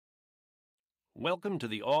Welcome to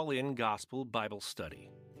the All-In Gospel Bible Study.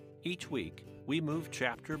 Each week, we move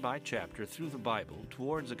chapter by chapter through the Bible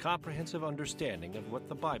towards a comprehensive understanding of what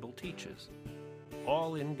the Bible teaches.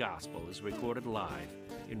 All-In Gospel is recorded live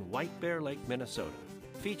in White Bear Lake, Minnesota,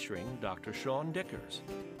 featuring Dr. Sean Dickers.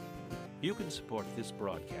 You can support this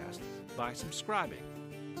broadcast by subscribing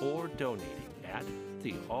or donating at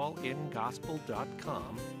the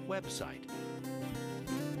allingospel.com website.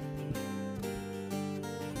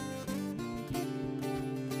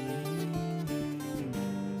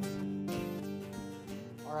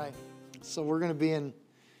 All right, so we're going to be in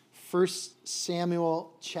 1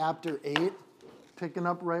 Samuel chapter 8, picking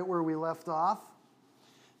up right where we left off.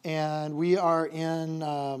 And we are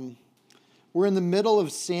we're in the middle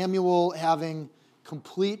of Samuel having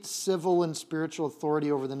complete civil and spiritual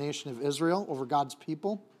authority over the nation of Israel, over God's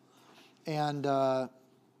people. And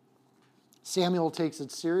Samuel takes it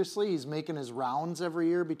seriously. He's making his rounds every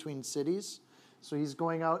year between cities. So he's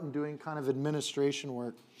going out and doing kind of administration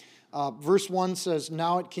work. Verse 1 says,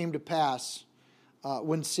 "Now it came to pass,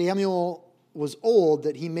 when Samuel was old,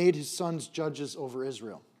 that he made his sons judges over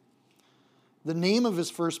Israel. The name of his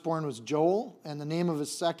firstborn was Joel, and the name of his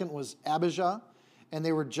second was Abijah, and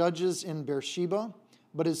they were judges in Beersheba.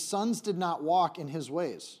 But his sons did not walk in his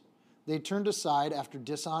ways. They turned aside after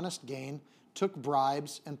dishonest gain, took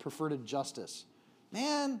bribes, and perverted justice."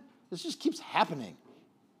 Man, this just keeps happening.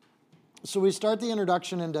 So we start the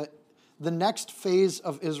introduction into the next phase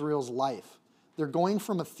of Israel's life. They're going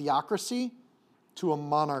from a theocracy to a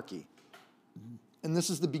monarchy. And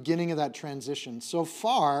this is the beginning of that transition. So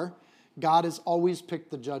far, God has always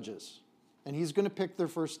picked the judges. And he's going to pick their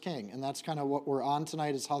first king. And that's kind of what we're on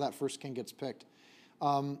tonight, is how that first king gets picked.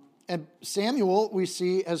 And Samuel, we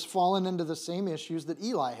see, has fallen into the same issues that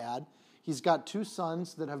Eli had. He's got two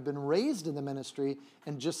sons that have been raised in the ministry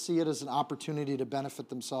and just see it as an opportunity to benefit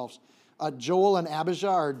themselves. Joel and Abijah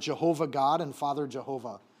are Jehovah God and Father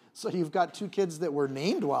Jehovah. So you've got two kids that were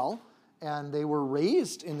named well, and they were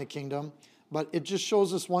raised in the kingdom, but it just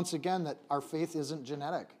shows us once again that our faith isn't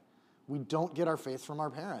genetic. We don't get our faith from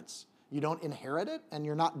our parents. You don't inherit it, and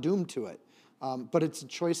you're not doomed to it. But it's a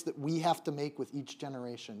choice that we have to make with each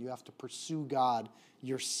generation. You have to pursue God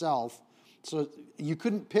yourself. So you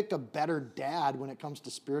couldn't pick a better dad when it comes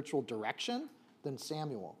to spiritual direction than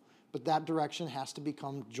Samuel. But that direction has to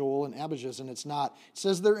become Joel and Abijah's, and it's not. It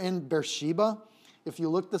says they're in Beersheba. If you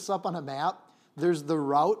look this up on a map, there's the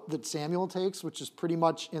route that Samuel takes, which is pretty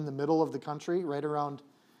much in the middle of the country, right around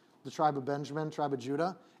the tribe of Benjamin, tribe of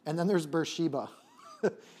Judah. And then there's Beersheba.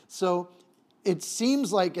 So it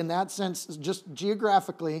seems like, in that sense, just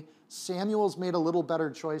geographically, Samuel's made a little better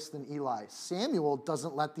choice than Eli. Samuel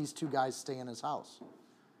doesn't let these two guys stay in his house.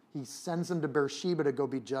 He sends them to Beersheba to go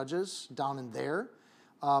be judges down in there.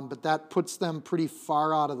 But that puts them pretty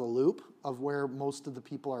far out of the loop of where most of the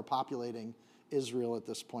people are populating Israel at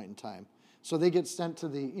this point in time. So they get sent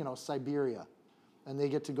to Siberia, and they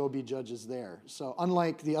get to go be judges there. So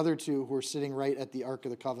unlike the other two who are sitting right at the Ark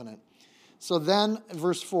of the Covenant. So then,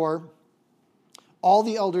 verse 4, all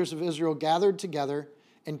the elders of Israel gathered together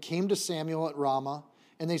and came to Samuel at Ramah,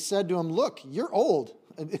 and they said to him, "Look, you're old."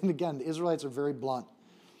 And again, the Israelites are very blunt.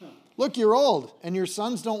 "Look, you're old, and your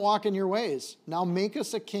sons don't walk in your ways. Now make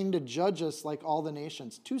us a king to judge us like all the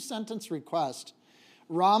nations." Two-sentence request.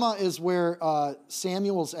 Ramah is where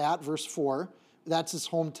Samuel's at, verse 4. That's his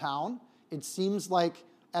hometown. It seems like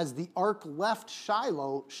as the ark left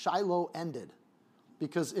Shiloh, Shiloh ended.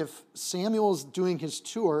 Because if Samuel's doing his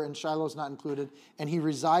tour, and Shiloh's not included, and he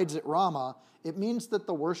resides at Ramah, it means that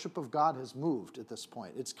the worship of God has moved at this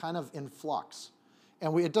point. It's kind of in flux.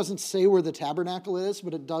 And it doesn't say where the tabernacle is,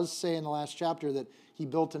 but it does say in the last chapter that he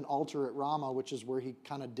built an altar at Ramah, which is where he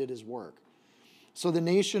kind of did his work. So the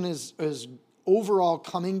nation is overall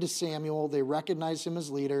coming to Samuel. They recognize him as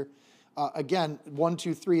leader. Again, 1,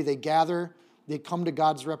 2, 3, they gather, they come to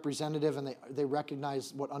God's representative, and they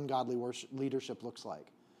recognize what ungodly leadership looks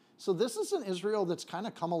like. So this is an Israel that's kind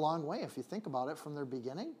of come a long way, if you think about it, from their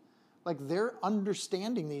beginning. Like, they're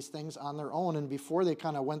understanding these things on their own, and before they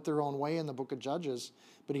kind of went their own way in the book of Judges.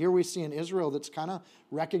 But here we see an Israel that's kind of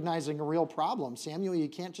recognizing a real problem. Samuel, you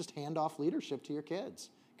can't just hand off leadership to your kids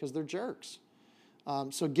because they're jerks.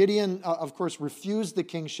 So Gideon, of course, refused the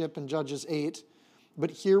kingship in Judges 8, but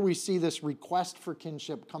here we see this request for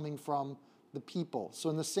kingship coming from the people. So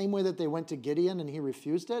in the same way that they went to Gideon and he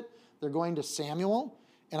refused it, they're going to Samuel,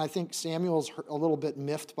 and I think Samuel's a little bit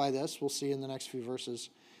miffed by this. We'll see in the next few verses.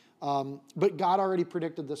 But God already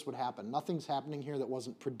predicted this would happen. Nothing's happening here that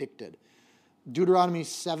wasn't predicted. Deuteronomy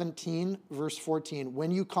 17, verse 14,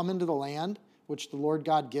 "When you come into the land which the Lord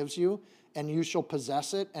God gives you, and you shall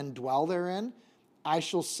possess it and dwell therein, I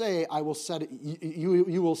shall say, I will set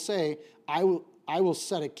you will say, I will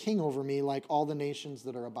set a king over me like all the nations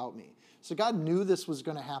that are about me. So God knew this was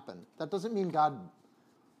going to happen. That doesn't mean God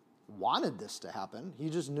wanted this to happen. He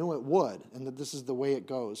just knew it would, and that this is the way it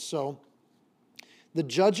goes. So the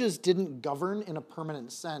judges didn't govern in a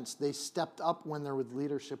permanent sense. They stepped up when their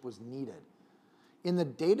leadership was needed. In the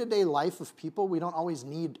day-to-day life of people, we don't always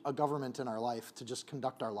need a government in our life to just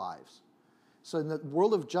conduct our lives. So in the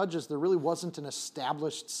world of judges, there really wasn't an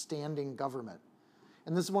established standing government.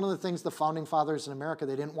 And this is one of the things the founding fathers in America,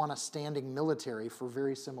 they didn't want a standing military for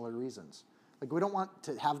very similar reasons. Like, we don't want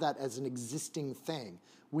to have that as an existing thing.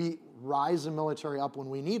 We rise a military up when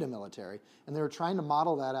we need a military, and they were trying to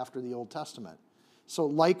model that after the Old Testament. So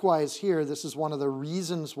likewise here, this is one of the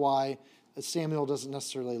reasons why Samuel doesn't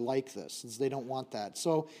necessarily like this, is they don't want that.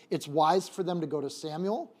 So it's wise for them to go to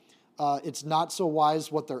Samuel. It's not so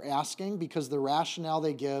wise what they're asking, because the rationale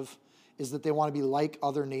they give is that they want to be like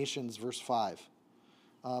other nations, verse 5.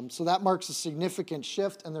 So that marks a significant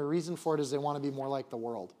shift, and the reason for it is they want to be more like the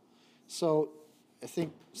world. So I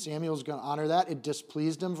think Samuel's going to honor that. It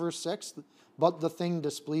displeased him, verse 6. But the thing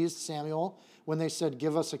displeased Samuel when they said,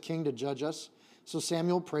 give us a king to judge us. So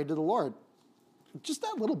Samuel prayed to the Lord. Just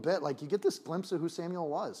that little bit, like, you get this glimpse of who Samuel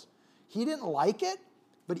was. He didn't like it,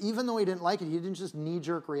 but even though he didn't like it, he didn't just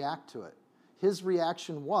knee-jerk react to it. His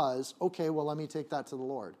reaction was, okay, well, let me take that to the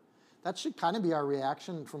Lord. That should kind of be our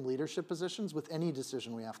reaction from leadership positions with any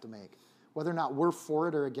decision we have to make. Whether or not we're for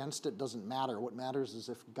it or against it doesn't matter. What matters is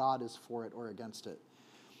if God is for it or against it.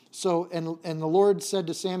 So, and the Lord said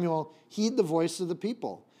to Samuel, heed the voice of the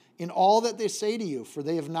people in all that they say to you, for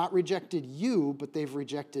they have not rejected you, but they've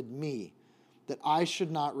rejected me, that I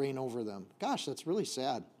should not reign over them. Gosh, that's really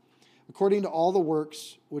sad. According to all the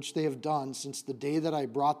works which they have done since the day that I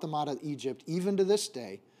brought them out of Egypt, even to this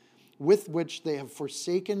day, with which they have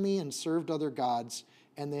forsaken me and served other gods,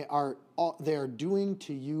 and they are doing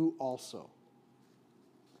to you also.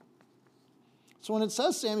 So when it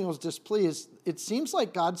says Samuel's displeased, it seems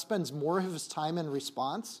like God spends more of his time in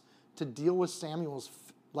response to deal with Samuel's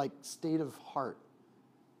state of heart.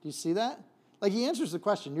 Do you see that? Like, he answers the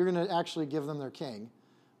question, you're going to actually give them their king,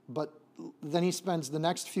 but then he spends the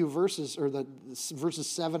next few verses, or the verses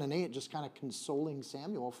 7 and 8, just kind of consoling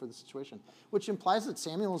Samuel for the situation, which implies that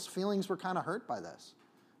Samuel's feelings were kind of hurt by this.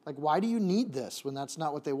 Like, why do you need this when that's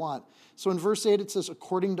not what they want? So in verse 8 it says,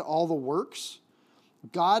 according to all the works,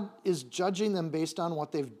 God is judging them based on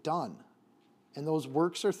what they've done. And those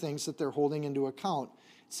works are things that they're holding into account.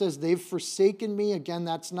 It says, they've forsaken me. Again,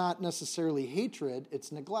 that's not necessarily hatred,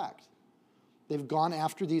 it's neglect. They've gone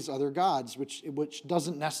after these other gods, which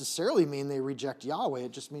doesn't necessarily mean they reject Yahweh.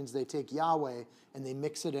 It just means they take Yahweh and they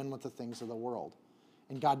mix it in with the things of the world.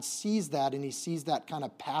 And God sees that, and he sees that kind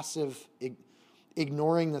of passive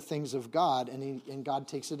ignoring the things of God, and God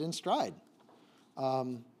takes it in stride.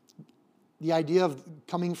 The idea of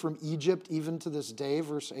coming from Egypt even to this day,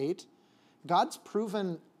 verse 8, God's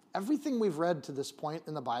proven everything we've read to this point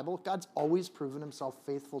in the Bible, God's always proven himself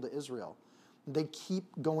faithful to Israel. They keep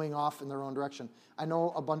going off in their own direction. I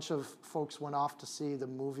know a bunch of folks went off to see the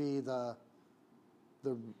movie, the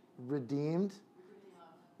Redeeming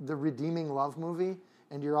Love movie,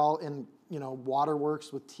 and you're all in,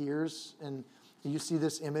 waterworks with tears, and you see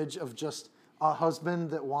this image of just a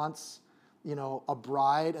husband that wants, a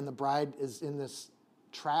bride, and the bride is in this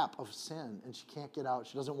trap of sin, and she can't get out.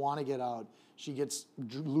 She doesn't want to get out. She gets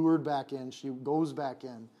lured back in. She goes back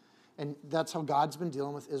in. And that's how God's been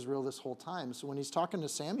dealing with Israel this whole time. So when he's talking to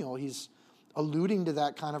Samuel, he's alluding to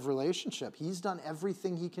that kind of relationship. He's done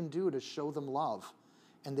everything he can do to show them love,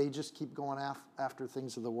 and they just keep going after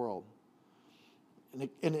things of the world. And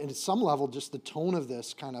at some level, just the tone of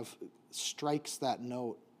this kind of strikes that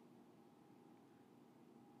note.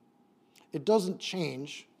 It doesn't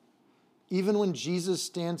change. Even when Jesus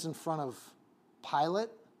stands in front of Pilate,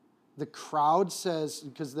 the crowd says,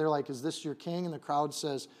 because they're like, is this your king? And the crowd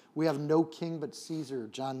says, we have no king but Caesar,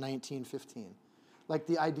 John 19:15. Like,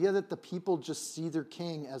 the idea that the people just see their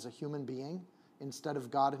king as a human being instead of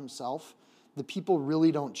God himself, the people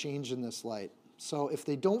really don't change in this light. So if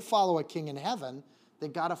they don't follow a king in heaven, they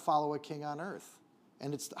got to follow a king on earth.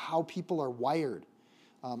 And it's how people are wired.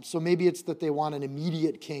 So maybe it's that they want an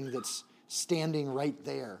immediate king that's standing right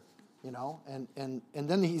there, and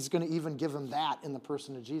then he's going to even give them that in the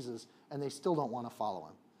person of Jesus, and they still don't want to follow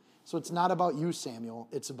him. So it's not about you, Samuel.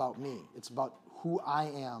 It's about me. It's about who I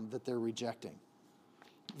am that they're rejecting.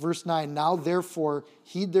 Verse 9, now therefore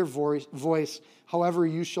heed their voice. However,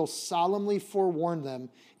 you shall solemnly forewarn them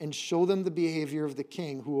and show them the behavior of the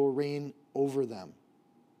king who will reign over them.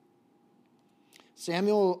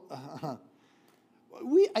 Samuel,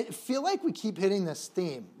 I feel like we keep hitting this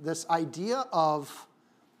theme, this idea of,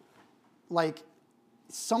 like,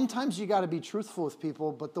 sometimes you got to be truthful with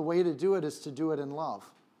people, but the way to do it is to do it in love.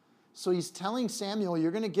 So he's telling Samuel,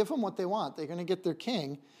 you're going to give them what they want. They're going to get their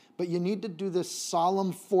king, but you need to do this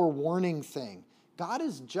solemn forewarning thing. God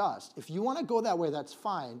is just. If you want to go that way, that's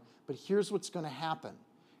fine, but here's what's going to happen.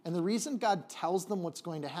 And the reason God tells them what's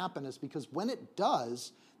going to happen is because when it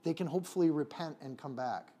does, they can hopefully repent and come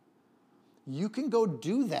back. You can go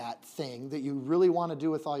do that thing that you really want to do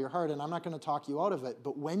with all your heart, and I'm not going to talk you out of it,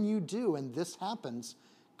 but when you do and this happens,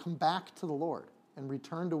 come back to the Lord and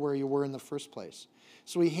return to where you were in the first place.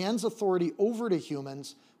 So he hands authority over to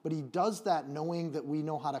humans, but he does that knowing that we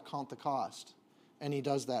know how to count the cost. And he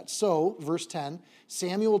does that. So, verse 10,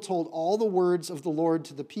 Samuel told all the words of the Lord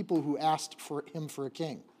to the people who asked for him for a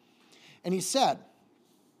king. And he said,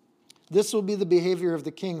 this will be the behavior of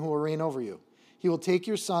the king who will reign over you. He will take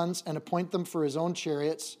your sons and appoint them for his own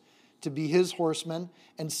chariots to be his horsemen,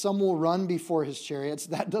 and some will run before his chariots.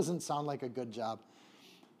 That doesn't sound like a good job.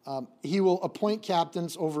 He will appoint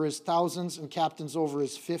captains over his thousands and captains over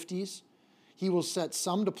his 50s. He will set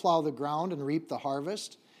some to plow the ground and reap the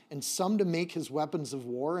harvest, and some to make his weapons of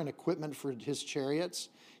war and equipment for his chariots.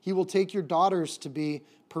 He will take your daughters to be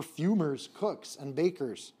perfumers, cooks, and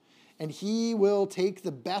bakers. And he will take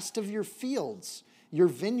the best of your fields, your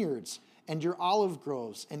vineyards, and your olive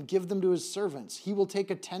groves, and give them to his servants. He will take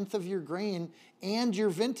 1/10 of your grain and your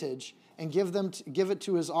vintage, and give it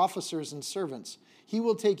to his officers and servants. He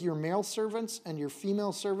will take your male servants and your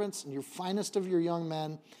female servants and your finest of your young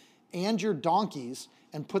men and your donkeys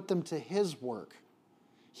and put them to his work.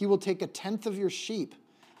 He will take 1/10 of your sheep,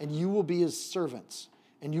 and you will be his servants.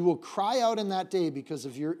 And you will cry out in that day because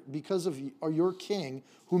of your king,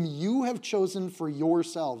 whom you have chosen for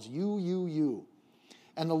yourselves, you.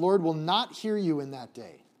 And the Lord will not hear you in that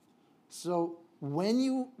day. So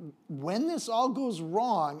when this all goes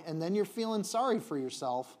wrong and then you're feeling sorry for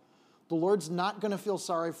yourself, the Lord's not going to feel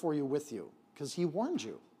sorry for you with you because he warned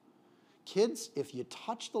you. Kids, if you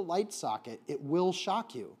touch the light socket, it will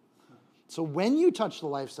shock you. So when you touch the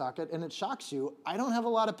light socket and it shocks you, I don't have a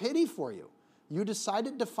lot of pity for you. You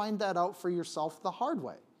decided to find that out for yourself the hard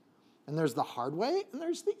way. And there's the hard way and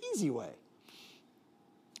there's the easy way.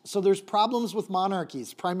 So there's problems with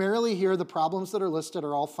monarchies. Primarily here, the problems that are listed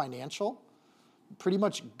are all financial. Pretty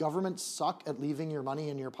much governments suck at leaving your money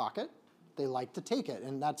in your pocket. They like to take it,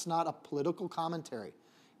 and that's not a political commentary.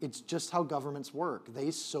 It's just how governments work. They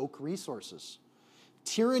soak resources.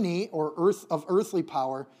 Tyranny or earthly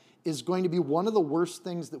power is going to be one of the worst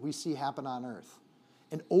things that we see happen on earth.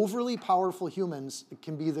 And overly powerful humans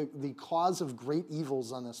can be the cause of great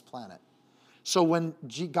evils on this planet. So when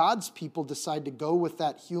God's people decide to go with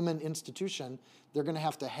that human institution, they're going to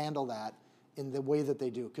have to handle that in the way that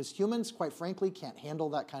they do. Because humans, quite frankly, can't handle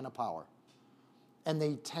that kind of power. And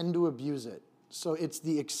they tend to abuse it. So it's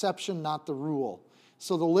the exception, not the rule.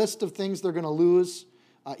 So the list of things they're going to lose,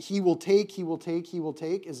 he will take,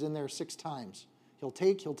 is in there 6 times. He'll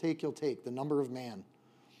take, the number of man.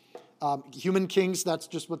 Human kings, that's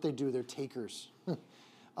just what they do. They're takers.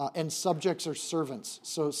 And subjects are servants.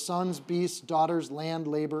 So sons, beasts, daughters, land,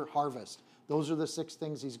 labor, harvest. Those are the 6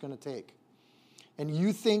 things he's going to take. And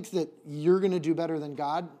you think that you're going to do better than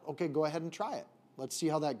God? Okay, go ahead and try it. Let's see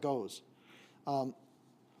how that goes.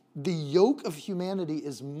 The yoke of humanity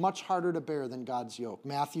is much harder to bear than God's yoke.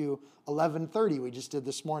 Matthew 11:30, we just did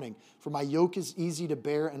this morning. For my yoke is easy to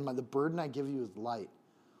bear, and the burden I give you is light.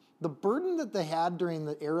 The burden that they had during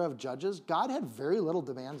the era of Judges, God had very little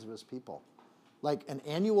demands of his people. Like an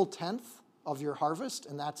annual 10th of your harvest,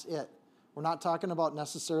 and that's it. We're not talking about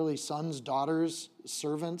necessarily sons, daughters,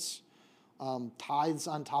 servants, tithes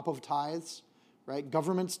on top of tithes, right?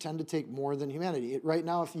 Governments tend to take more than humanity. Right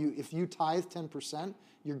now, if you tithe 10%,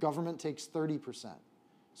 your government takes 30%.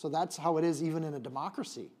 So that's how it is even in a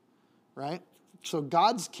democracy, right? So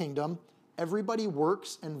God's kingdom, everybody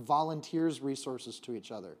works and volunteers resources to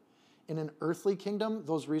each other. In an earthly kingdom,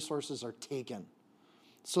 those resources are taken.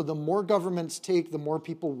 So the more governments take, the more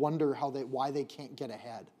people wonder why they can't get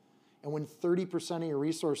ahead. And when 30% of your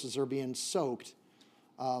resources are being soaked,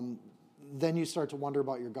 then you start to wonder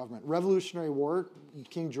about your government. Revolutionary War,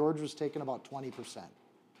 King George was taking about 20%.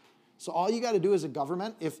 So all you got to do as a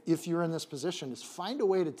government, if you're in this position, is find a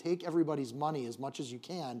way to take everybody's money as much as you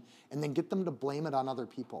can and then get them to blame it on other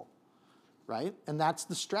people, right? And that's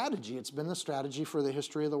the strategy. It's been the strategy for the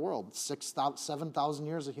history of the world, 7,000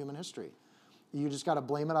 years of human history. You just got to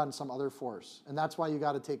blame it on some other force. And that's why you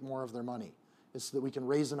got to take more of their money, is so that we can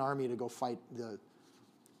raise an army to go fight the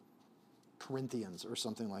Corinthians or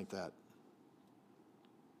something like that.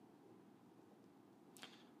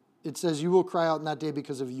 it says, you will cry out in that day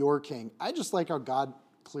because of your king. I just like how God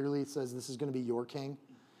clearly says this is going to be your king.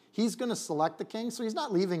 He's going to select the king, so he's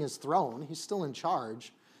not leaving his throne. He's still in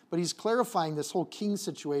charge. But he's clarifying this whole king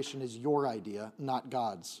situation is your idea, not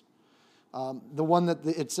God's. The one that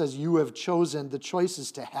it says you have chosen, the choice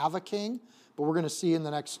is to have a king, but we're going to see in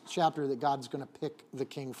the next chapter that God's going to pick the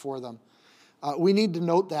king for them. We need to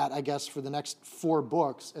note that, I guess, for the next 4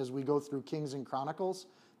 books as we go through Kings and Chronicles.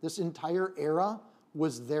 This entire era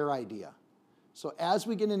was their idea. So as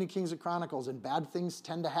we get into Kings and Chronicles, and bad things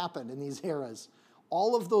tend to happen in these eras,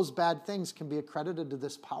 all of those bad things can be accredited to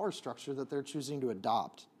this power structure that they're choosing to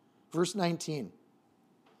adopt. Verse 19.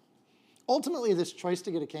 Ultimately, this choice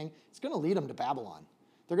to get a king, it's going to lead them to Babylon.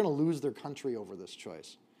 They're going to lose their country over this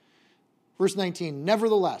choice. Verse 19,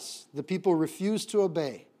 nevertheless, the people refused to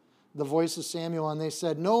obey the voice of Samuel, and they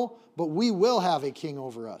said, no, but we will have a king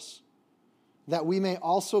over us, that we may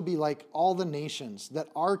also be like all the nations, that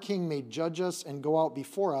our king may judge us and go out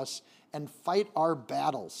before us and fight our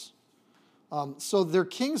battles. So their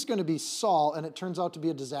king's going to be Saul, and it turns out to be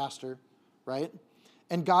a disaster, right?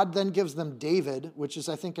 And God then gives them David, which is,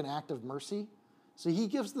 I think, an act of mercy. So he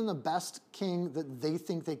gives them the best king that they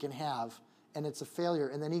think they can have, and it's a failure.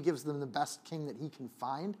 And then he gives them the best king that he can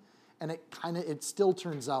find, and it still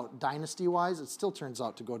turns out, dynasty-wise, it still turns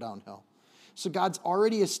out to go downhill. So God's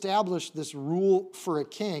already established this rule for a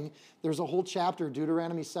king. There's a whole chapter,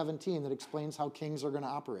 Deuteronomy 17, that explains how kings are going to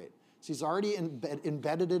operate. So he's already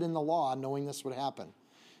embedded it in the law, knowing this would happen.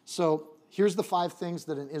 So here's the 5 things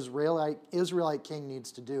that an Israelite king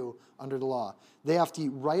needs to do under the law. They have to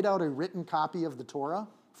write out a written copy of the Torah,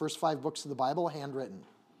 first 5 books of the Bible, handwritten.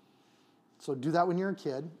 So do that when you're a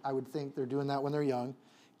kid. I would think they're doing that when they're young.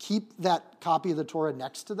 Keep that copy of the Torah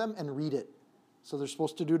next to them and read it. So they're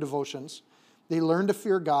supposed to do devotions. They learn to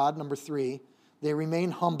fear God, number 3. They remain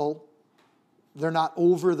humble. They're not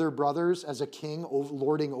over their brothers as a king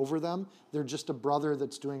lording over them. They're just a brother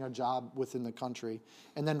that's doing a job within the country.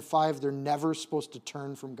 And then 5, they're never supposed to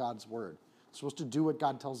turn from God's word. They're supposed to do what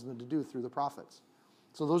God tells them to do through the prophets.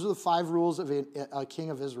 So those are the 5 rules of a king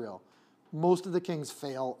of Israel. Most of the kings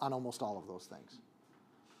fail on almost all of those things,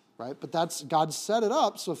 right? But God set it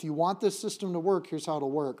up, so if you want this system to work, here's how it'll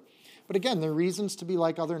work. But again, there are reasons to be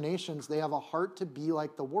like other nations. They have a heart to be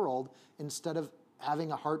like the world instead of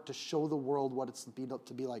having a heart to show the world what it's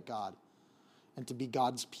to be like God and to be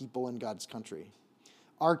God's people in God's country.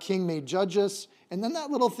 Our king may judge us, and then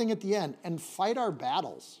that little thing at the end, and fight our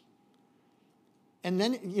battles. And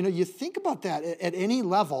then, you think about that at any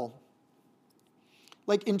level.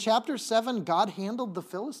 Like in chapter 7, God handled the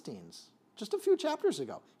Philistines just a few chapters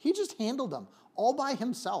ago. He just handled them all by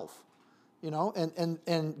himself,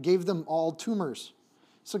 and gave them all tumors.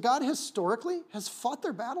 So God historically has fought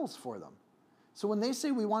their battles for them. So when they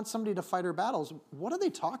say we want somebody to fight our battles, what are they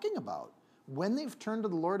talking about? When they've turned to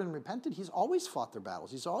the Lord and repented, he's always fought their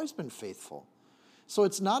battles. He's always been faithful. So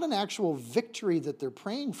it's not an actual victory that they're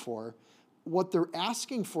praying for. What they're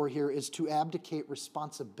asking for here is to abdicate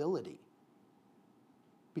responsibility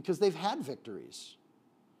because they've had victories.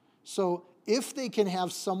 So if they can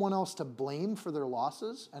have someone else to blame for their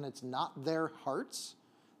losses and it's not their hearts,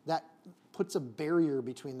 that puts a barrier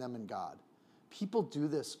between them and God. People do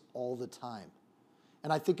this all the time.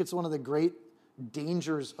 And I think it's one of the great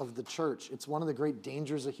dangers of the church. It's one of the great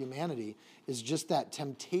dangers of humanity is just that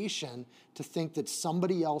temptation to think that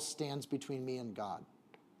somebody else stands between me and God,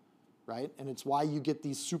 right? And it's why you get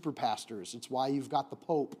these super pastors. It's why you've got the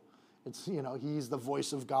Pope. It's, he's the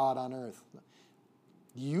voice of God on earth.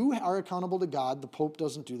 You are accountable to God. The Pope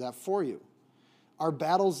doesn't do that for you. Our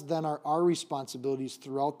battles then are our responsibilities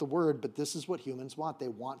throughout the word, but this is what humans want. They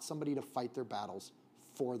want somebody to fight their battles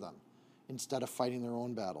for them instead of fighting their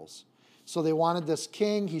own battles. So they wanted this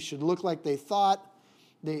king. He should look like they thought.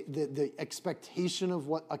 The expectation of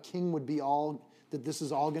what a king would be that this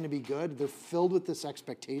is all going to be good. They're filled with this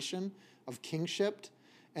expectation of kingship.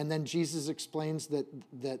 And then Jesus explains that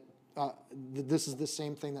this is the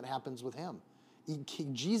same thing that happens with him.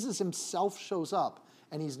 Jesus himself shows up,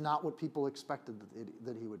 and he's not what people expected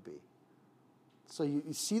that he would be. So you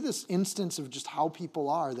see this instance of just how people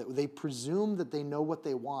are, that they presume that they know what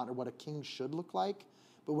they want or what a king should look like.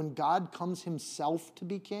 But when God comes himself to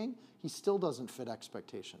be king, he still doesn't fit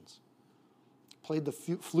expectations. Played the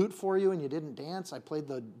flute for you and you didn't dance. I played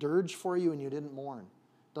the dirge for you and you didn't mourn.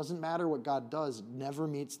 Doesn't matter what God does. It never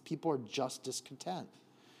meets. People are just discontent.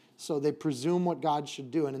 So they presume what God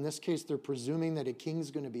should do. And in this case, they're presuming that a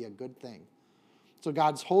king's going to be a good thing. So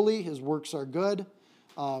God's holy. His works are good.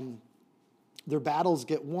 Their battles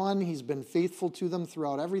get won. He's been faithful to them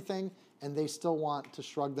throughout everything. and they still want to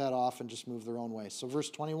shrug that off and just move their own way. So verse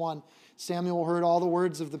 21, Samuel heard all the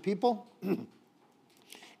words of the people,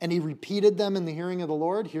 and he repeated them in the hearing of the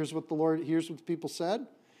Lord. Here's what the people said.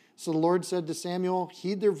 So the Lord said to Samuel,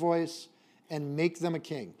 heed their voice and make them a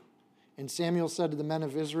king. And Samuel said to the men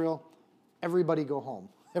of Israel, everybody go home.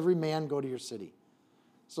 Every man go to your city.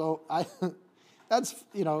 So that's,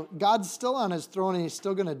 God's still on his throne and he's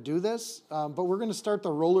still going to do this. But we're going to start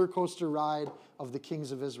the roller coaster ride of the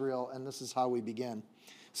kings of Israel, and this is how we begin.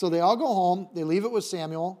 So they all go home. They leave it with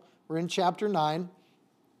Samuel. We're in chapter 9.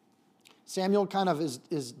 Samuel kind of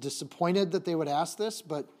is disappointed that they would ask this,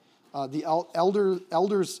 but the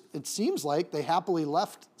elders, it seems like, they happily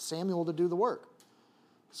left Samuel to do the work.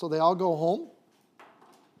 So they all go home.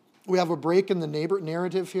 We have a break in the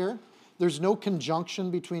narrative here. There's no conjunction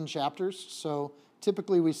between chapters, so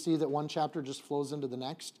typically we see that one chapter just flows into the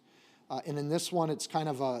next. And in this one, it's kind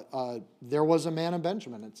of there was a man in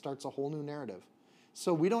Benjamin. It starts a whole new narrative.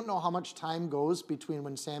 So we don't know how much time goes between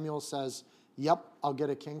when Samuel says, yep, I'll get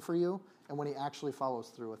a king for you, and when he actually follows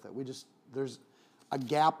through with it. There's a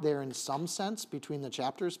gap there in some sense between the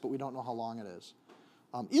chapters, but we don't know how long it is.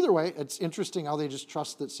 Either way, it's interesting how they just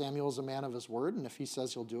trust that Samuel is a man of his word, and if he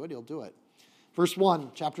says he'll do it, he'll do it. Verse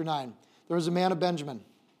 1, chapter 9. There was a man of Benjamin,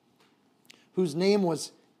 whose name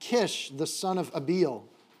was Kish, the son of Abiel,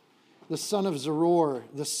 the son of Zeror,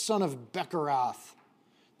 the son of Bechorath,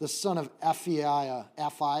 the son of Ephiah,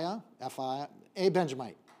 a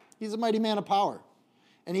Benjamite. He's a mighty man of power.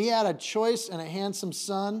 And he had a choice and a handsome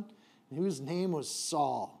son, whose name was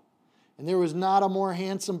Saul. And there was not a more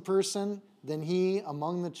handsome person than he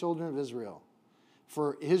among the children of Israel.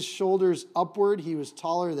 For his shoulders upward, he was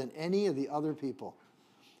taller than any of the other people.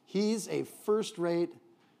 He's a first-rate,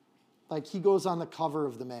 like he goes on the cover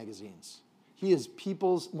of the magazines. He is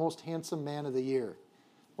people's most handsome man of the year.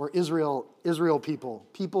 Or Israel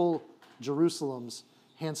people, Jerusalem's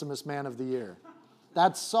handsomest man of the year.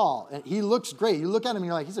 That's Saul. And he looks great. You look at him and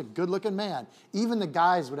you're like, he's a good-looking man. Even the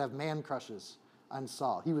guys would have man crushes on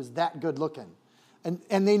Saul. He was that good-looking.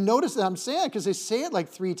 And they notice that I'm saying it because they say it like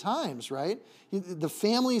 3 times, right? The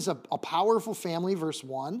family's a powerful family, verse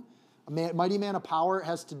 1. A mighty man of power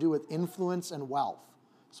has to do with influence and wealth.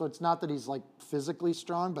 So it's not that he's like physically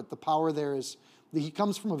strong, but the power there is, he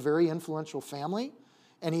comes from a very influential family,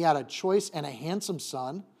 and he had a choice and a handsome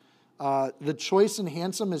son. The choice and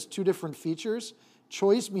handsome is 2 different features.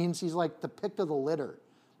 Choice means he's like the pick of the litter.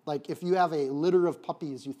 Like if you have a litter of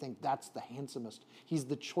puppies, you think that's the handsomest. He's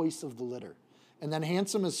the choice of the litter. And then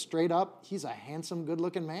handsome is straight up, he's a handsome,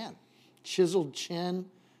 good-looking man. Chiseled chin,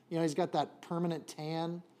 he's got that permanent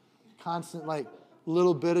tan, constant like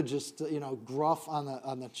little bit of just, gruff on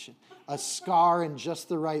the chin, a scar in just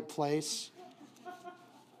the right place.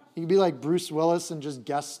 He could be like Bruce Willis and just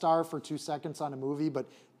guest star for 2 seconds on a movie, but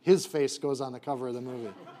his face goes on the cover of the movie.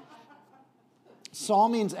 Saul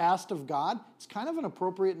means asked of God. It's kind of an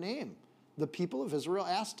appropriate name. The people of Israel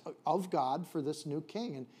asked of God for this new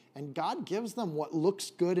king, and God gives them what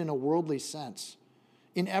looks good in a worldly sense,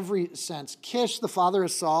 in every sense. Kish, the father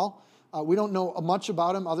of Saul, we don't know much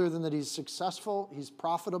about him other than that he's successful, he's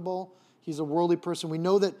profitable, he's a worldly person. We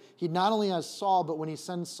know that he not only has Saul, but when he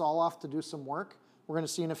sends Saul off to do some work, we're going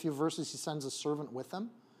to see in a few verses he sends a servant with him.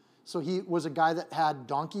 So he was a guy that had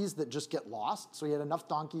donkeys that just get lost. So he had enough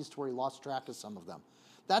donkeys to where he lost track of some of them.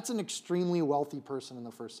 That's an extremely wealthy person in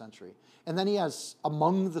the first century. And then he has,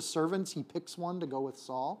 among the servants, he picks one to go with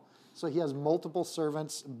Saul. So he has multiple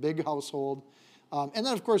servants, big household. And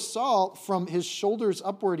then, of course, Saul, from his shoulders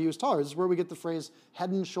upward, he was taller. This is where we get the phrase,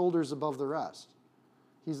 head and shoulders above the rest.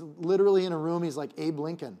 He's literally in a room, he's like Abe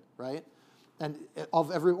Lincoln, right? And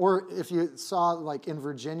or if you saw, like in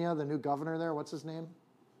Virginia, the new governor there, what's his name?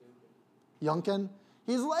 Youngkin.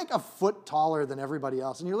 He's like a foot taller than everybody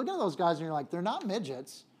else. And you're looking at those guys and you're like, they're not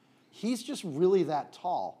midgets. He's just really that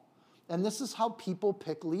tall. And this is how people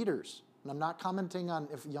pick leaders. And I'm not commenting on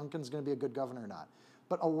if Youngkin's going to be a good governor or not.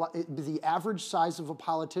 But the average size of a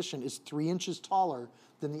politician is 3 inches taller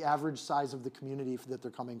than the average size of the community that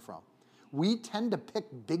they're coming from. We tend to pick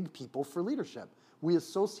big people for leadership. We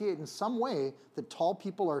associate in some way that tall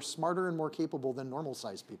people are smarter and more capable than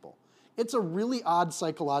normal-sized people. It's a really odd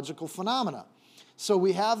psychological phenomena. So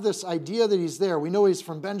we have this idea that he's there. We know he's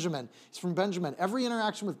from Benjamin. He's from Benjamin. Every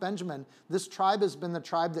interaction with Benjamin, this tribe has been the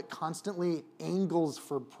tribe that constantly angles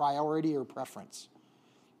for priority or preference.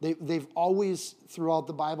 They've always, throughout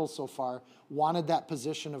the Bible so far, wanted that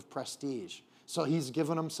position of prestige. So he's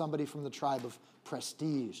given them somebody from the tribe of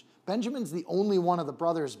prestige. Benjamin's the only one of the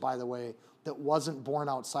brothers, by the way, that wasn't born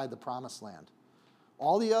outside the promised land.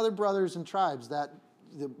 All the other brothers and tribes,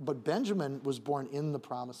 but Benjamin was born in the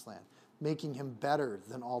promised land. making him better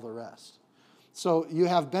than all the rest. So you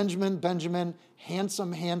have Benjamin,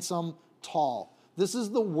 handsome, tall. This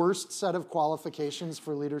is the worst set of qualifications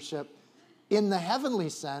for leadership in the heavenly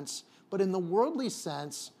sense, but in the worldly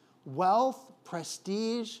sense, wealth,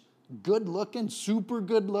 prestige, good looking, super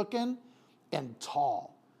good looking, and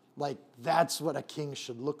tall. Like, that's what a king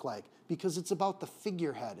should look like, because it's about the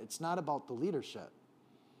figurehead. It's not about the leadership.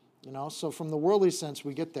 So from the worldly sense,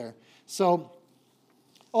 we get there. So,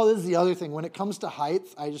 this is the other thing. When it comes to height,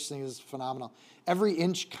 I just think this is phenomenal. Every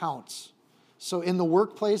inch counts. So in the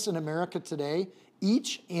workplace in America today,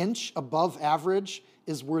 each inch above average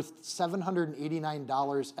is worth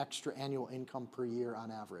 $789 extra annual income per year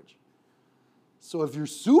on average. So if you're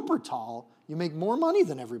super tall, you make more money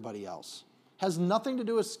than everybody else. Has nothing to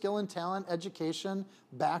do with skill and talent, education,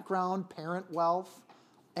 background, parent wealth.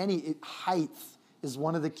 Height is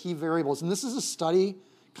one of the key variables. And this is a study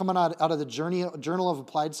coming out of the Journal of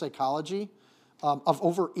Applied Psychology of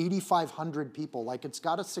over 8,500 people. Like, it's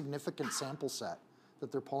got a significant sample set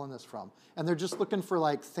that they're pulling this from. And they're just looking for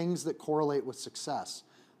like things that correlate with success.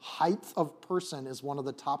 Height of person is one of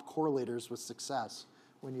the top correlators with success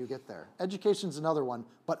when you get there. Education's another one,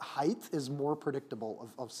 but height is more predictable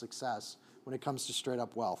of success when it comes to straight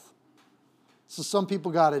up wealth. So some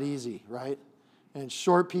people got it easy, right? And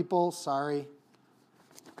short people, sorry,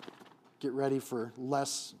 get ready for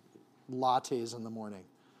less lattes in the morning.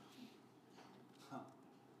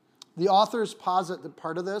 The authors posit that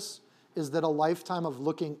part of this is that a lifetime of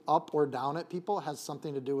looking up or down at people has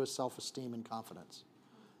something to do with self-esteem and confidence,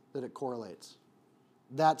 that it correlates.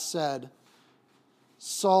 That said,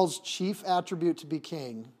 Saul's chief attribute to be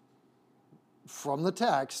king, from the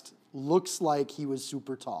text, looks like he was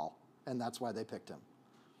super tall, and that's why they picked him.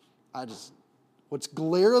 What's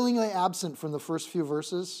glaringly absent from the first two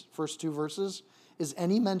verses, is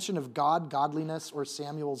any mention of God, godliness, or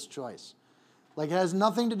Samuel's choice. Like, it has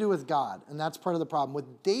nothing to do with God, and that's part of the problem.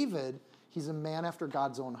 With David, he's a man after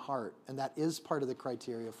God's own heart, and that is part of the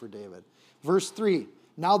criteria for David. Verse 3,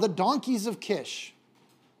 now the donkeys of Kish.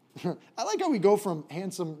 I like how we go from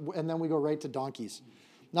handsome, and then we go right to donkeys.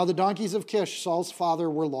 Now the donkeys of Kish, Saul's father,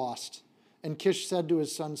 were lost. And Kish said to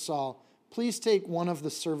his son Saul, please take one of the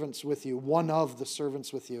servants with you,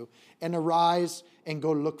 and arise and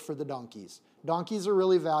go look for the donkeys. Donkeys are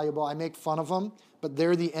really valuable. I make fun of them, but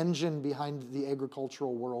they're the engine behind the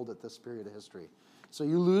agricultural world at this period of history. So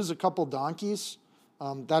you lose a couple donkeys,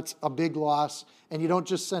 that's a big loss. And you don't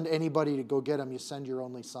just send anybody to go get them. You send your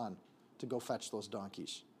only son to go fetch those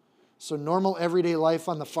donkeys. So normal everyday life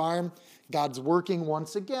on the farm, God's working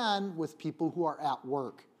once again with people who are at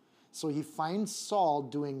work. So he finds Saul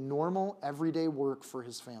doing normal everyday work for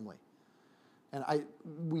his family. And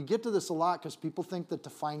we get to this a lot because people think that to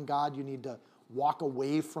find God, you need to walk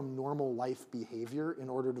away from normal life behavior in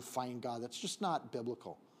order to find God. That's just not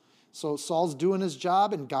biblical. So Saul's doing his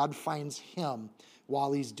job, and God finds him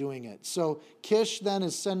while he's doing it. So Kish then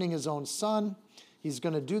is sending his own son. He's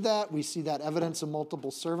going to do that. We see that evidence of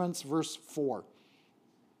multiple servants. Verse 4.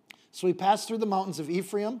 So he passed through the mountains of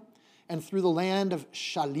Ephraim and through the land of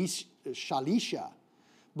Shalisha,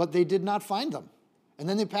 but they did not find them. And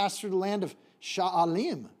then they passed through the land of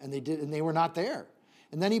Sha'alim, and they were not there.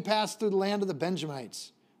 And then he passed through the land of the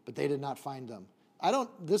Benjamites, but they did not find them.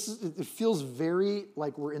 It feels very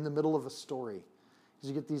like we're in the middle of a story. Because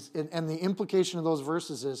you get these, and the implication of those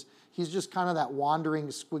verses is he's just kind of that wandering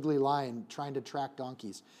squiggly line trying to track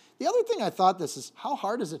donkeys. The other thing I thought this is, how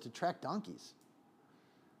hard is it to track donkeys?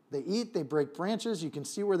 They eat, they break branches, you can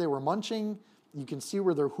see where they were munching, you can see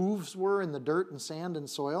where their hooves were in the dirt and sand and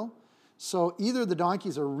soil. So either the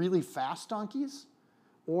donkeys are really fast donkeys,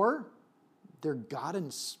 or they're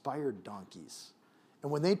God-inspired donkeys.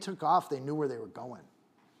 And when they took off, they knew where they were going.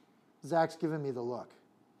 Zach's giving me the look.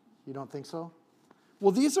 You don't think so?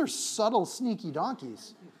 Well, these are subtle, sneaky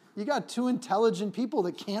donkeys. You got two intelligent people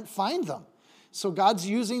that can't find them. So God's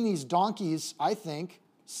using these donkeys, I think,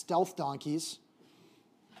 stealth donkeys,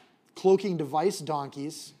 cloaking device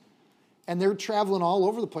donkeys, and they're traveling all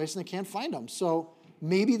over the place and they can't find them. So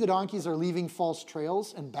maybe the donkeys are leaving false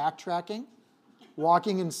trails and backtracking,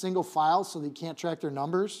 walking in single file so they can't track their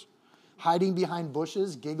numbers, hiding behind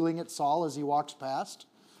bushes, giggling at Saul as he walks past.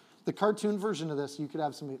 The cartoon version of this, you could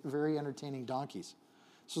have some very entertaining donkeys.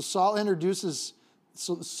 So Saul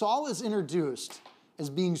is introduced as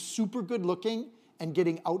being super good looking and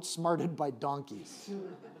getting outsmarted by donkeys.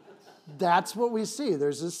 That's what we see.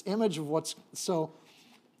 There's this image of this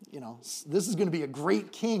is going to be a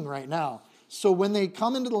great king right now. So when they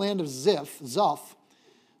come into the land of Zuph,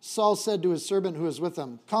 Saul said to his servant who was with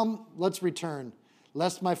him, come, let's return.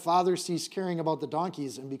 lest my father cease caring about the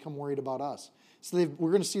donkeys and become worried about us. So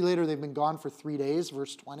we're going to see later they've been gone for 3 days,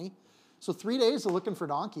 verse 20. So 3 days they're looking for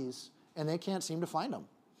donkeys, and they can't seem to find them.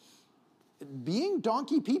 Being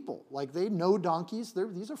donkey people, like they know donkeys.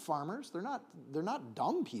 These are farmers. They're not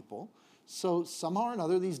dumb people. So somehow or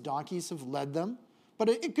another, these donkeys have led them. But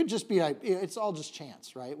it could just be, it's all just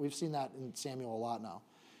chance, right? We've seen that in Samuel a lot now.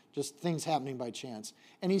 Just things happening by chance.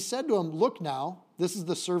 And he said to him, look now, this is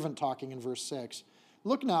the servant talking in verse 6.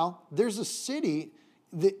 Look now, there's a city,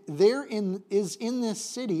 is in this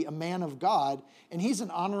city a man of God, and he's an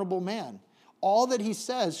honorable man. All that he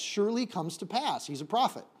says surely comes to pass. He's a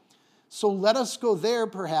prophet. So let us go there,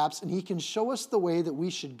 perhaps, and he can show us the way that we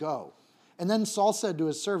should go. And then Saul said to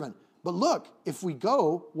his servant, but look, if we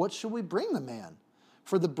go, what shall we bring the man?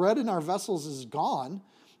 For the bread in our vessels is gone,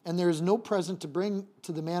 and there is no present to bring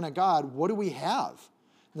to the man of God. What do we have?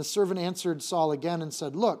 And the servant answered Saul again and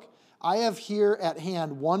said, look, I have here at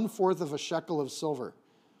hand 1/4 of a shekel of silver,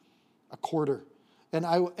 a quarter. And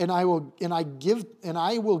I will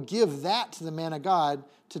give that to the man of God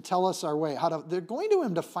to tell us our way. They're going to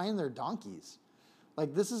him to find their donkeys.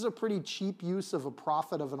 Like, this is a pretty cheap use of a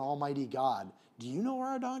prophet of an almighty God. Do you know where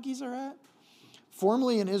our donkeys are at?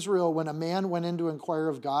 Formerly in Israel, when a man went in to inquire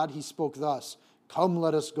of God, he spoke thus, come,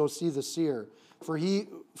 let us go see the seer. For he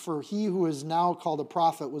who is now called a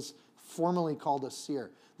prophet was formerly called a seer.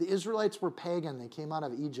 The Israelites were pagan. They came out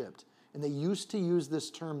of Egypt. And they used to use this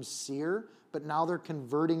term seer, but now they're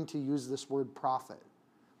converting to use this word prophet.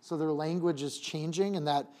 So their language is changing, and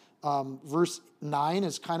that verse 9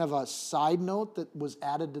 is kind of a side note that was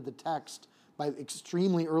added to the text by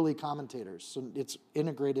extremely early commentators. So it's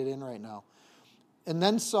integrated in right now. And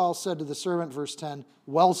then Saul said to the servant, verse 10,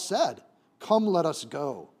 well said, come, let us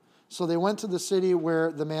go. So they went to the city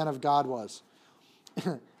where the man of God was.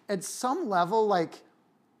 At some level, like,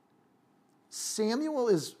 Samuel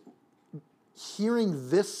is hearing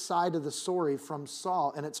this side of the story from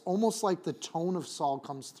Saul, and it's almost like the tone of Saul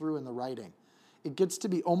comes through in the writing. It gets to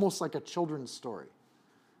be almost like a children's story,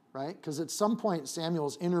 right? Because at some point,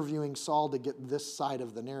 Samuel's interviewing Saul to get this side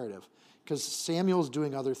of the narrative, because Samuel's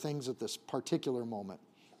doing other things at this particular moment.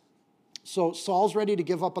 So Saul's ready to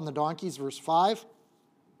give up on the donkeys, verse 5.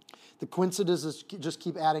 The coincidences just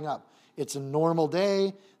keep adding up. It's a normal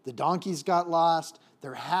day. The donkeys got lost.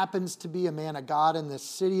 There happens to be a man of God in this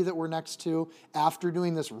city that we're next to. After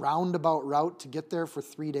doing this roundabout route to get there for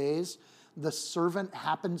 3 days, the servant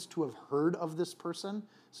happens to have heard of this person,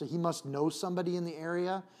 so he must know somebody in the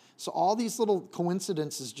area. So all these little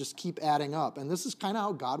coincidences just keep adding up. And this is kind of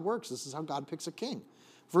how God works. This is how God picks a king.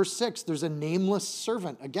 Verse 6, there's a nameless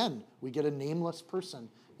servant. Again, we get a nameless person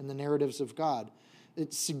in the narratives of God.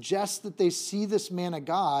 It suggests that they see this man of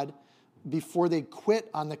God before they quit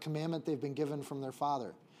on the commandment they've been given from their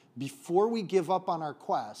father. Before we give up on our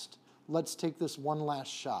quest, let's take this one last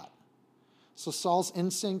shot. So Saul's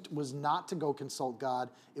instinct was not to go consult God.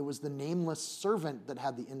 It was the nameless servant that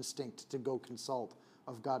had the instinct to go consult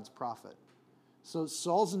of God's prophet. So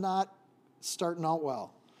Saul's not starting out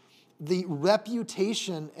well. The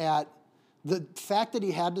reputation at the fact that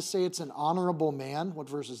he had to say it's an honorable man, what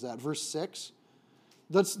verse is that? Verse 6.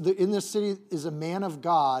 In this city is a man of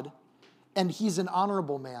God, and he's an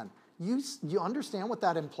honorable man. You understand what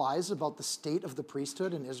that implies about the state of the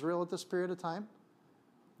priesthood in Israel at this period of time?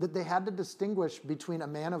 That they had to distinguish between a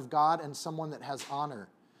man of God and someone that has honor.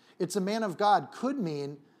 It's a man of God could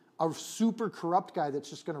mean a super corrupt guy that's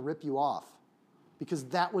just going to rip you off, because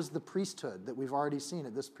that was the priesthood that we've already seen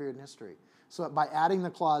at this period in history. So by adding the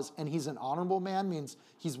clause, and he's an honorable man, means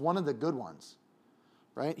he's one of the good ones,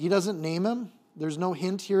 right? He doesn't name him. There's no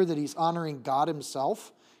hint here that he's honoring God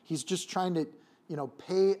himself. He's just trying to,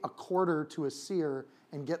 pay a quarter to a seer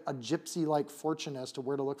and get a gypsy-like fortune as to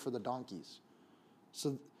where to look for the donkeys.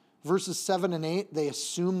 So verses 7 and 8, they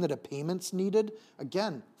assume that a payment's needed.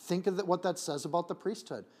 Again, think of what that says about the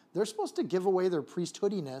priesthood. They're supposed to give away their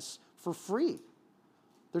priesthoodiness for free.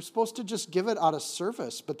 They're supposed to just give it out of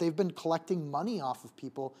service, but they've been collecting money off of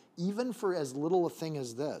people, even for as little a thing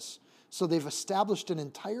as this. So they've established an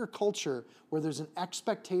entire culture where there's an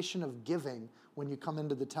expectation of giving when you come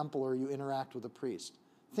into the temple or you interact with a priest.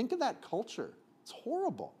 Think of that culture. It's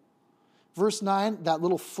horrible. Verse 9, that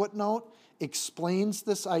little footnote explains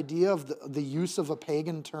this idea of the use of a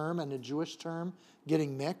pagan term and a Jewish term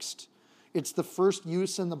getting mixed. It's the first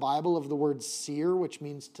use in the Bible of the word seer, which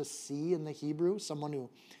means to see in the Hebrew, someone who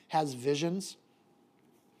has visions.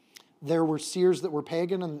 There were seers that were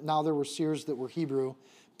pagan, and now there were seers that were Hebrew.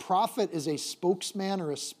 Prophet is a spokesman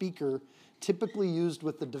or a speaker, typically used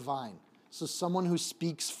with the divine. So someone who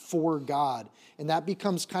speaks for God. And that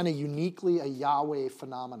becomes kind of uniquely a Yahweh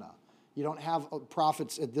phenomena. You don't have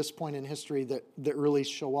prophets at this point in history that really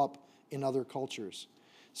show up in other cultures.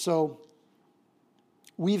 So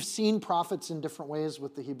we've seen prophets in different ways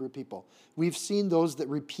with the Hebrew people. We've seen those that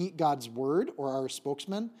repeat God's word or are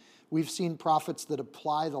spokesmen. We've seen prophets that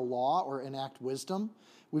apply the law or enact wisdom.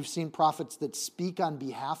 We've seen prophets that speak on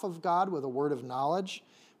behalf of God with a word of knowledge.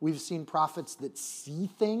 We've seen prophets that see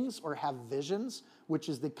things or have visions, which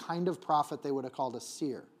is the kind of prophet they would have called a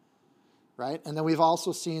seer, right? And then we've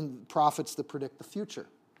also seen prophets that predict the future.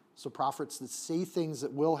 So prophets that say things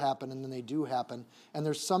that will happen and then they do happen. And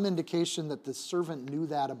there's some indication that the servant knew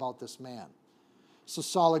that about this man. So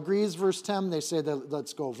Saul agrees, verse 10. They say,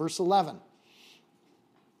 let's go. Verse 11.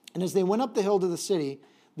 And as they went up the hill to the city,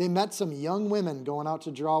 they met some young women going out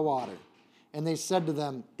to draw water. And they said to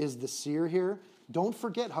them, is the seer here? Don't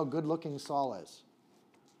forget how good-looking Saul is.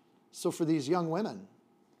 So for these young women,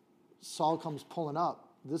 Saul comes pulling up.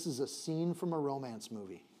 This is a scene from a romance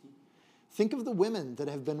movie. Think of the women that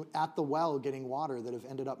have been at the well getting water that have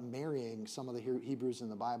ended up marrying some of the Hebrews in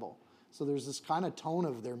the Bible. So there's this kind of tone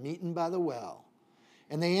of they're meeting by the well.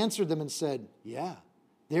 And they answered them and said, yeah,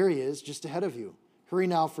 there he is, just ahead of you. Hurry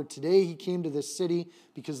now, for today he came to this city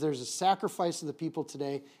because there's a sacrifice of the people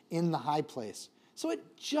today in the high place. So it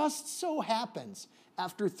just so happens,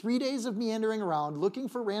 after 3 days of meandering around, looking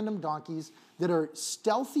for random donkeys that are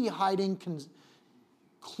stealthy, hiding,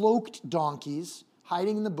 cloaked donkeys,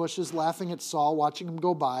 hiding in the bushes, laughing at Saul, watching him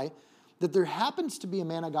go by, that there happens to be a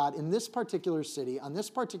man of God in this particular city on this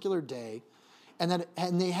particular day, and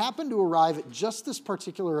they happen to arrive at just this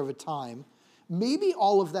particular of a time. Maybe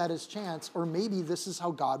all of that is chance, or maybe this is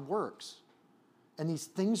how God works. And these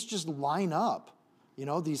things just line up,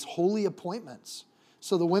 these holy appointments.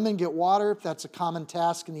 So the women get water. That's a common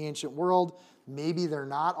task in the ancient world. Maybe they're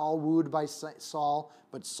not all wooed by Saul,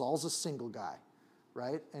 but Saul's a single guy,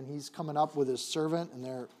 right? And he's coming up with his servant, and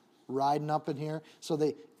they're riding up in here. So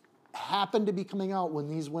they happen to be coming out when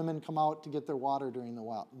these women come out to get their water during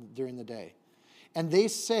the day. And they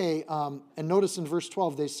say, and notice in verse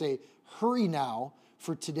 12, they say, hurry now,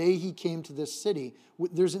 for today he came to this city.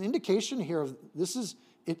 There's an indication here of this is,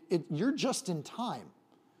 you're just in time.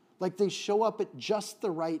 Like they show up at just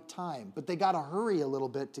the right time, but they got to hurry a little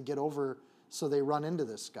bit to get over so they run into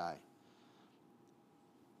this guy.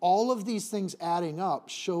 All of these things adding up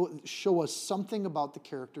show us something about the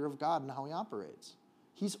character of God and how he operates.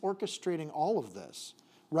 He's orchestrating all of this.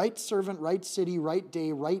 Right servant, right city, right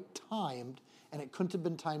day, right timed, and it couldn't have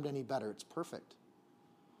been timed any better. It's perfect.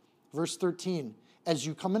 Verse 13, as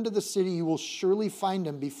you come into the city, you will surely find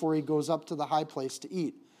him before he goes up to the high place to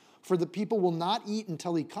eat. For the people will not eat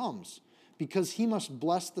until he comes, because he must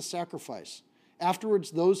bless the sacrifice.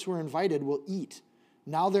 Afterwards, those who are invited will eat.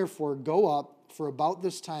 Now, therefore, go up, for about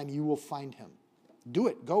this time you will find him. Do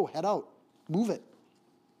it. Go. Head out. Move it.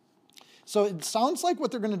 So it sounds like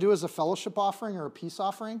what they're going to do is a fellowship offering or a peace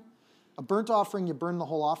offering. A burnt offering, you burn the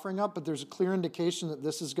whole offering up, but there's a clear indication that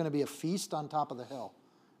this is going to be a feast on top of the hill.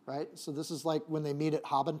 Right? So this is like when they meet at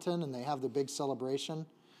Hobbiton and they have their big celebration.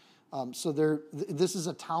 This is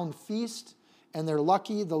a town feast, and they're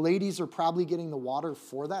lucky. The ladies are probably getting the water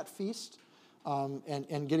for that feast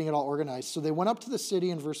and getting it all organized. So they went up to the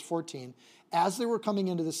city in verse 14. As they were coming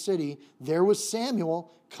into the city, there was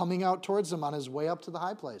Samuel coming out towards them on his way up to the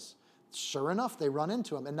high place. Sure enough, they run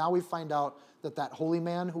into him. And now we find out that holy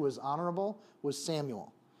man who was honorable was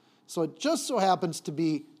Samuel. So it just so happens to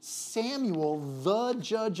be Samuel, the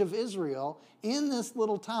judge of Israel, in this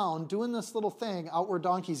little town doing this little thing out where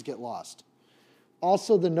donkeys get lost.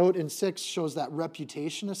 Also, the note in 6 shows that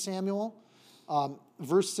reputation of Samuel.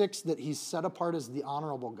 Verse 6, that he's set apart as the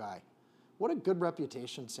honorable guy. What a good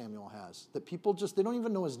reputation Samuel has. That people they don't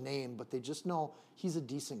even know his name, but they just know he's a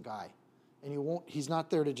decent guy. And he's not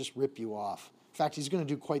there to just rip you off. In fact, he's going to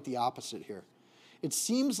do quite the opposite here. It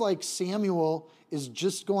seems like Samuel is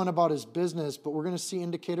just going about his business, but we're going to see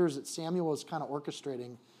indicators that Samuel is kind of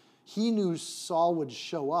orchestrating. He knew Saul would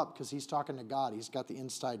show up because he's talking to God. He's got the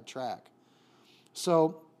inside track.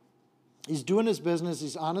 So he's doing his business.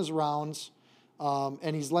 He's on his rounds,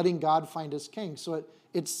 and he's letting God find his king. So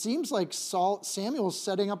it seems like Samuel's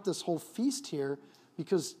setting up this whole feast here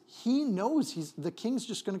because he knows the king's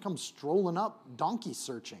just going to come strolling up, donkey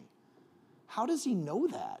searching. How does he know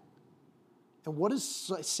that? And what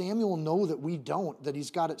does Samuel know that we don't, that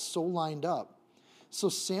he's got it so lined up? So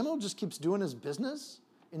Samuel just keeps doing his business.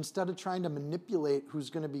 Instead of trying to manipulate who's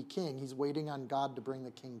going to be king, he's waiting on God to bring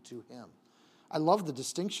the king to him. I love the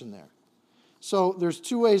distinction there. So there's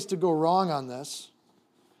 2 ways to go wrong on this.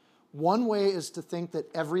 One way is to think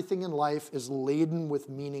that everything in life is laden with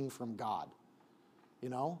meaning from God.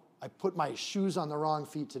 I put my shoes on the wrong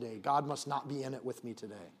feet today. God must not be in it with me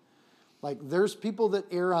today. Like, there's people that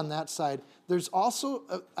err on that side. There's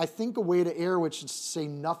also, I think, a way to err, which is to say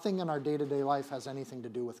nothing in our day-to-day life has anything to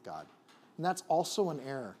do with God. And that's also an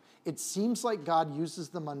error. It seems like God uses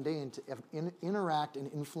the mundane to interact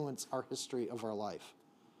and influence our history of our life.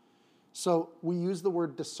 So we use the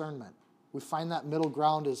word discernment. We find that middle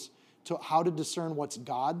ground is to how to discern what's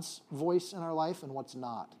God's voice in our life and what's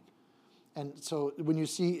not. And so when you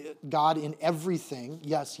see God in everything,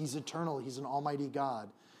 yes, he's eternal, he's an almighty God,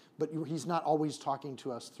 but he's not always talking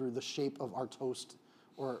to us through the shape of our toast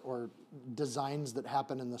or designs that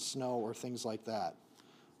happen in the snow or things like that.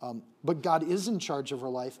 But God is in charge of our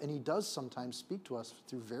life, and he does sometimes speak to us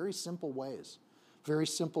through very simple ways, very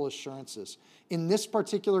simple assurances. In this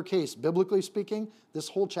particular case, biblically speaking, this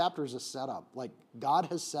whole chapter is a setup. Like, God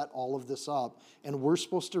has set all of this up, and we're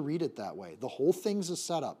supposed to read it that way. The whole thing's a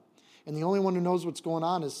setup. And the only one who knows what's going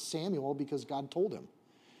on is Samuel, because God told him.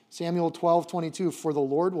 Samuel 12:22, for the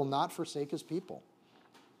Lord will not forsake his people.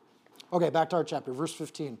 Okay, back to our chapter, verse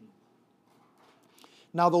 15.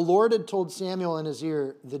 Now the Lord had told Samuel in his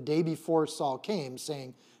ear the day before Saul came,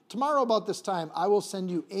 saying, tomorrow about this time I will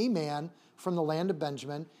send you a man from the land of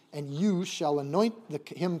Benjamin, and you shall anoint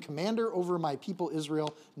him commander over my people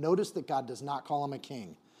Israel. Notice that God does not call him a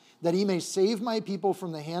king. That he may save my people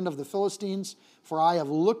from the hand of the Philistines, for I have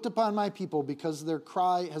looked upon my people because their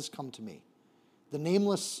cry has come to me. The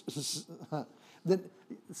nameless,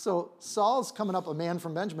 so Saul's coming up a man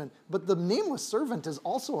from Benjamin, but the nameless servant is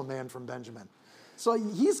also a man from Benjamin. So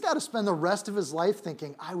he's got to spend the rest of his life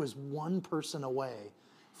thinking, I was one person away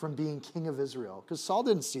from being king of Israel, because Saul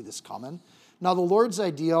didn't see this coming. Now the Lord's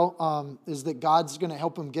ideal is that God's going to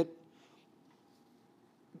help him get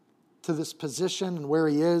to this position and where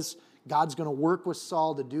he is. God's going to work with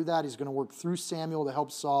Saul to do that. He's going to work through Samuel to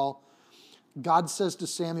help Saul. God says to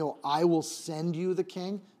Samuel, I will send you the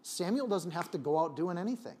king. Samuel doesn't have to go out doing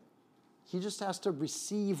anything. He just has to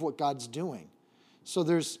receive what God's doing. So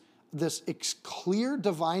there's this clear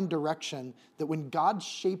divine direction that when God's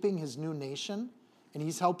shaping his new nation and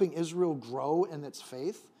he's helping Israel grow in its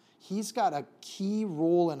faith, he's got a key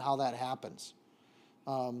role in how that happens.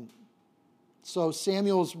 So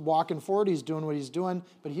Samuel's walking forward, he's doing what he's doing,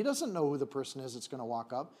 but he doesn't know who the person is that's going to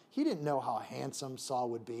walk up. He didn't know how handsome Saul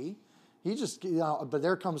would be. He just, but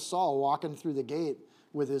there comes Saul walking through the gate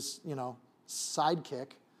with his,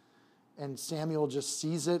 sidekick, and Samuel just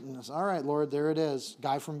sees it and says, all right, Lord, there it is,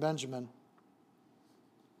 guy from Benjamin.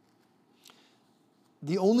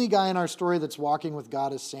 The only guy in our story that's walking with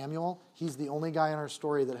God is Samuel. He's the only guy in our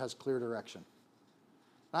story that has clear direction.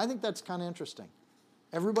 And I think that's kind of interesting.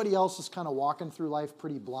 Everybody else is kind of walking through life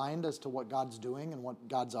pretty blind as to what God's doing and what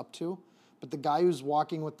God's up to. But the guy who's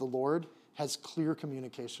walking with the Lord has clear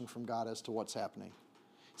communication from God as to what's happening.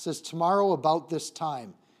 It says, tomorrow about this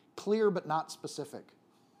time, clear but not specific.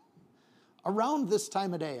 Around this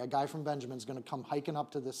time of day, a guy from Benjamin is going to come hiking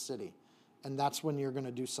up to this city, and that's when you're going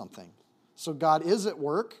to do something. So God is at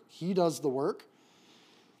work. He does the work,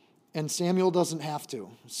 and Samuel doesn't have to.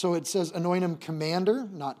 So it says, anoint him commander,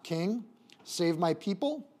 not king. Save my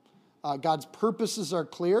people. God's purposes are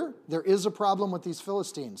clear. There is a problem with these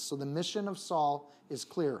Philistines. So the mission of Saul is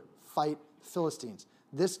clear. Fight Philistines.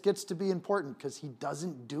 This gets to be important because he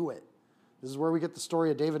doesn't do it. This is where we get the story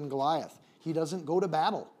of David and Goliath. He doesn't go to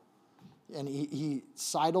battle. And he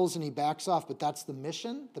sidles and he backs off, but that's the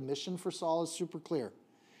mission. The mission for Saul is super clear. It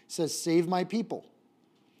says, save my people.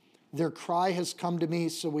 Their cry has come to me,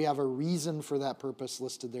 so we have a reason for that purpose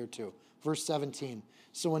listed there too. Verse 17.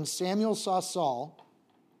 So when Samuel saw Saul,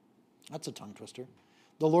 that's a tongue twister,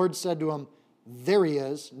 the Lord said to him, there he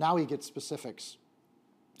is. Now he gets specifics.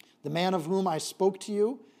 The man of whom I spoke to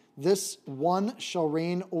you, this one shall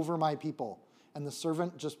reign over my people. And the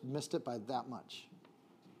servant just missed it by that much.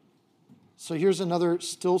 So here's another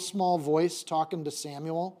still small voice talking to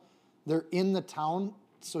Samuel. They're in the town,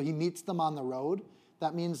 so he meets them on the road.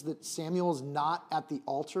 That means that Samuel's not at the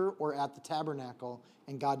altar or at the tabernacle,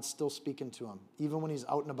 and God's still speaking to him, even when he's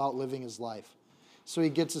out and about living his life. So he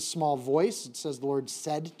gets a small voice. It says the Lord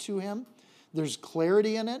said to him. There's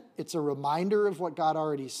clarity in it. It's a reminder of what God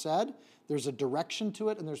already said. There's a direction to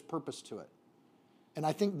it, and there's purpose to it. And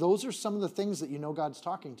I think those are some of the things that you know God's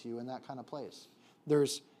talking to you in that kind of place.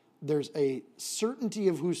 There's a certainty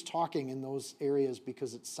of who's talking in those areas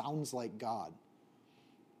because it sounds like God.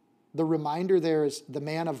 The reminder there is the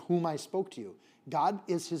man of whom I spoke to you. God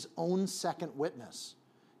is his own second witness.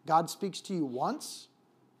 God speaks to you once,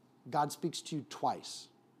 God speaks to you twice.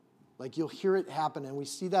 Like you'll hear it happen, and we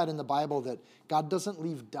see that in the Bible that God doesn't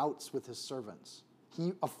leave doubts with his servants.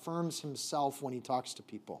 He affirms himself when he talks to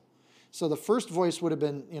people. So the first voice would have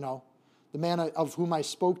been, the man of whom I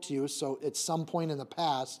spoke to you. So it's some point in the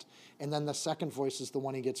past. And then the second voice is the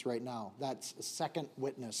one he gets right now. That's a second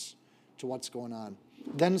witness to what's going on.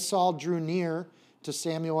 Then Saul drew near to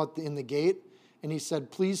Samuel in the gate, and he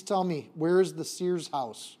said, please tell me, where is the seer's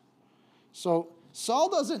house? So Saul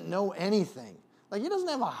doesn't know anything. Like, he doesn't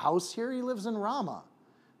have a house here. He lives in Ramah.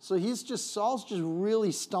 So Saul's just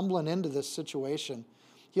really stumbling into this situation.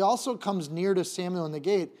 He also comes near to Samuel in the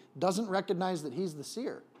gate, doesn't recognize that he's the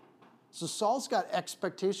seer. So Saul's got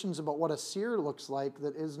expectations about what a seer looks like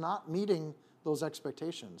that is not meeting those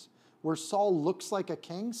expectations. Where Saul looks like a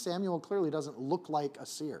king, Samuel clearly doesn't look like a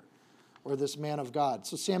seer or this man of God.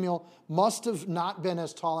 So Samuel must have not been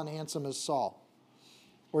as tall and handsome as Saul.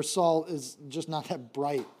 Or Saul is just not that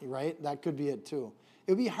bright, right? That could be it too.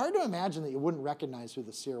 It would be hard to imagine that you wouldn't recognize who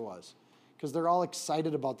the seer was because they're all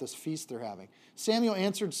excited about this feast they're having. Samuel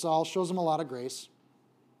answered Saul, shows him a lot of grace.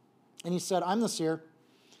 And he said, I'm the seer.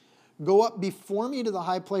 Go up before me to the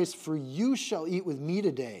high place, for you shall eat with me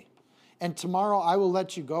today. And tomorrow I will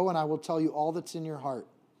let you go, and I will tell you all that's in your heart.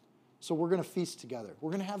 So we're going to feast together. We're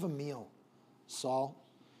going to have a meal, Saul.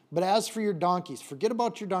 But as for your donkeys, forget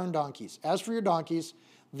about your darn donkeys. As for your donkeys,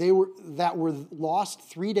 that were lost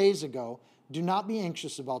 3 days ago, do not be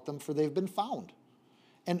anxious about them, for they've been found.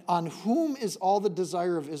 And on whom is all the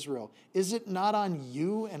desire of Israel? Is it not on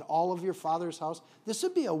you and all of your father's house? This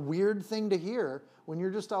would be a weird thing to hear when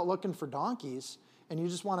you're just out looking for donkeys and you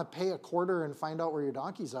just want to pay a quarter and find out where your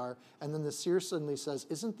donkeys are. And then the seer suddenly says,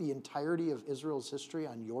 isn't the entirety of Israel's history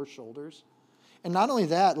on your shoulders? And not only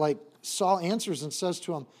that, like Saul answers and says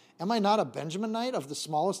to him, am I not a Benjaminite of the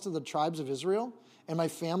smallest of the tribes of Israel? And my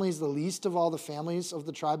family is the least of all the families of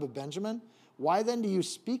the tribe of Benjamin? Why then do you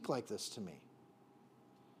speak like this to me?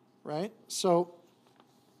 Right? So,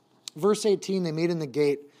 verse 18, they meet in the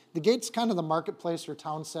gate. The gate's kind of the marketplace or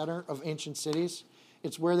town center of ancient cities.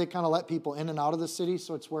 It's where they kind of let people in and out of the city,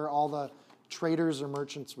 so it's where all the traders or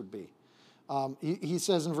merchants would be. He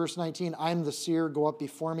says in verse 19, I'm the seer, go up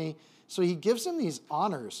before me. So he gives him these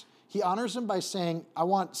honors. He honors him by saying, I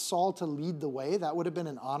want Saul to lead the way. That would have been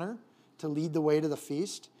an honor, to lead the way to the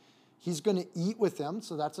feast. He's going to eat with them,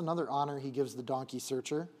 so that's another honor he gives the donkey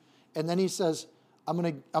searcher. And then he says, I'm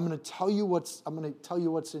going to tell you what's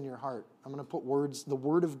in your heart. I'm going to put words, the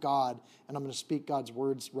word of God, and I'm going to speak God's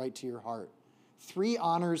words right to your heart. 3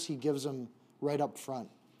 honors he gives him right up front.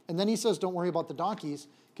 And then he says, don't worry about the donkeys,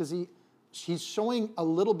 because he's showing a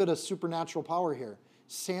little bit of supernatural power here.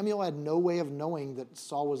 Samuel had no way of knowing that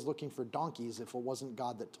Saul was looking for donkeys if it wasn't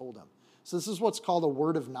God that told him. So this is what's called a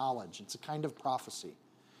word of knowledge. It's a kind of prophecy.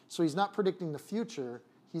 So he's not predicting the future.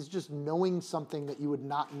 He's just knowing something that you would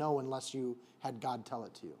not know unless you had God tell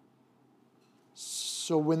it to you.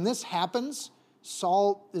 So when this happens,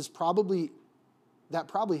 Saul is probably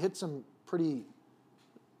hits him pretty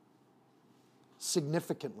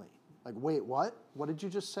significantly. Like, wait, what? What did you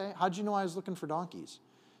just say? How'd you know I was looking for donkeys?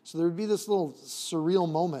 So there would be this little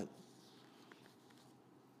surreal moment.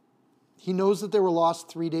 He knows that they were lost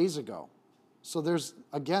 3 days ago. So there's,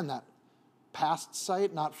 again, that past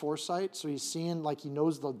sight, not foresight. So he's seeing, like, he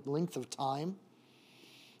knows the length of time.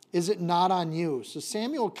 Is it not on you? So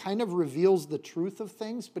Samuel kind of reveals the truth of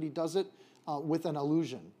things, but he does it with an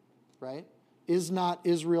allusion, right? Is not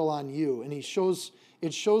Israel on you? And it shows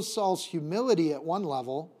Saul's humility at one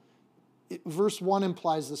level. Verse 1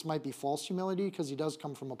 implies this might be false humility because he does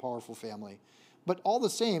come from a powerful family. But all the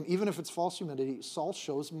same, even if it's false humility, Saul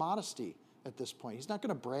shows modesty at this point. He's not going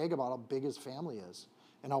to brag about how big his family is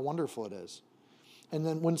and how wonderful it is. And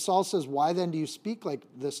then when Saul says, why then do you speak like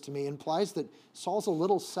this to me, implies that Saul's a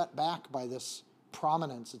little set back by this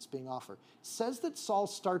prominence that's being offered. It says that Saul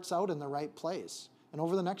starts out in the right place. And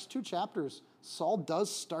over the next 2 chapters, Saul does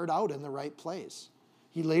start out in the right place.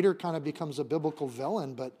 He later kind of becomes a biblical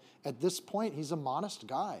villain, but at this point, he's a modest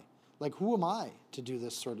guy. Like, who am I to do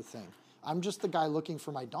this sort of thing? I'm just the guy looking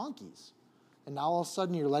for my donkeys. And now all of a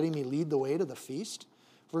sudden, you're letting me lead the way to the feast?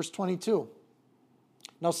 Verse 22.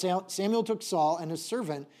 Now Samuel took Saul and his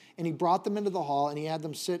servant, and he brought them into the hall, and he had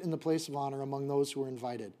them sit in the place of honor among those who were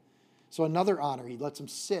invited. So another honor, he lets them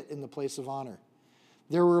sit in the place of honor.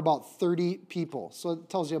 There were about 30 people. So it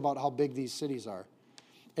tells you about how big these cities are.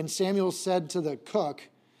 And Samuel said to the cook,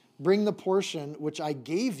 bring the portion which I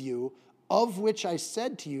gave you, of which I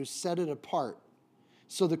said to you, set it apart.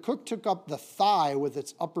 So the cook took up the thigh with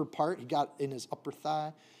its upper part, he got in his upper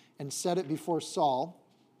thigh, and set it before Saul.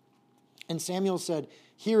 And Samuel said,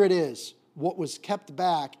 here it is. What was kept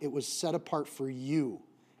back, it was set apart for you.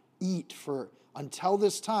 Eat, for until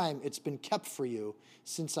this time it's been kept for you,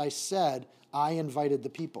 since I said I invited the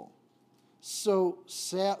people. So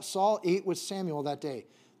Saul ate with Samuel that day.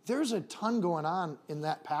 There's a ton going on in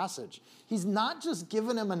that passage. He's not just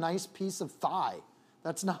giving him a nice piece of thigh.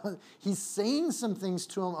 That's not, he's saying some things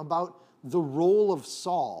to him about the role of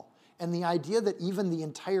Saul and the idea that even the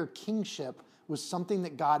entire kingship was something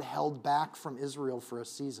that God held back from Israel for a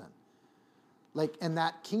season. And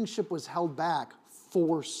that kingship was held back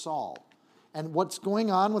for Saul. And what's going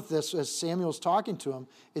on with this as Samuel's talking to him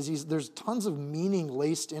is there's tons of meaning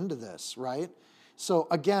laced into this, right? So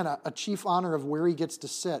again, a chief honor of where he gets to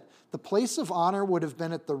sit. The place of honor would have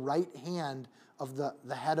been at the right hand of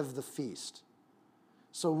the head of the feast.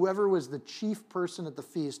 So whoever was the chief person at the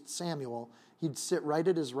feast, Samuel, he'd sit right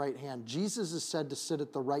at his right hand. Jesus is said to sit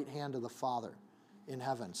at the right hand of the Father in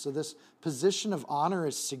heaven. So this position of honor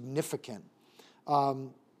is significant.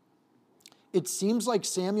 It seems like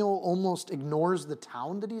Samuel almost ignores the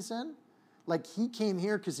town that he's in. Like he came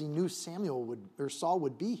here because he knew Saul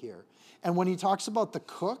would be here. And when he talks about the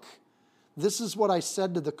cook, this is what I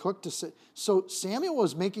said to the cook to say. So Samuel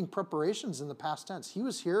was making preparations in the past tense. He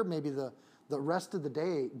was here maybe the rest of the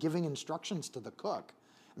day giving instructions to the cook.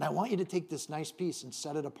 And I want you to take this nice piece and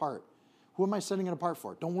set it apart. Who am I setting it apart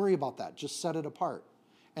for? Don't worry about that. Just set it apart.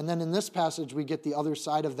 And then in this passage, we get the other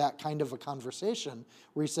side of that kind of a conversation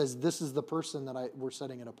where he says, this is the person that we're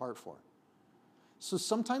setting it apart for. So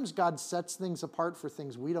sometimes God sets things apart for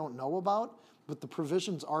things we don't know about, but the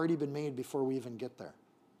provision's already been made before we even get there.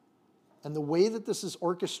 And the way that this is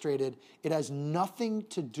orchestrated, it has nothing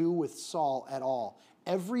to do with Saul at all.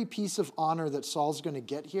 Every piece of honor that Saul's going to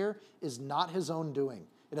get here is not his own doing.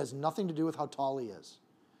 It has nothing to do with how tall he is,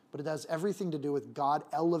 but it has everything to do with God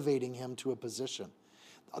elevating him to a position.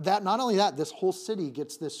 Not only that, this whole city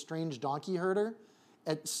gets this strange donkey herder.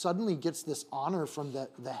 It suddenly gets this honor from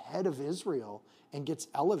the head of Israel and gets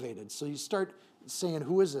elevated. So you start saying,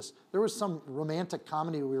 who is this? There was some romantic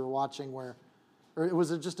comedy we were watching or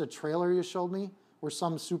was it just a trailer you showed me, where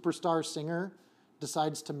some superstar singer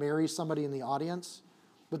decides to marry somebody in the audience?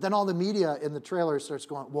 But then all the media in the trailer starts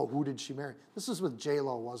going, well, who did she marry? This is with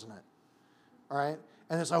J-Lo, wasn't it? All right?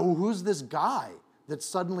 And it's like, well, who's this guy that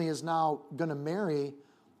suddenly is now going to marry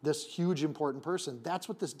this huge important person? That's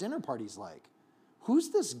what this dinner party's like. Who's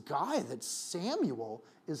this guy that Samuel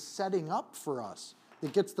is setting up for us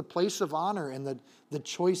that gets the place of honor and the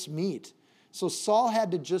choice meat? So Saul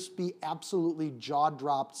had to just be absolutely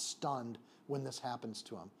jaw-dropped, stunned when this happens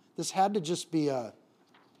to him. This had to just be a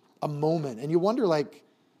moment. And you wonder,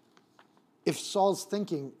 if Saul's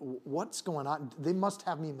thinking, what's going on? They must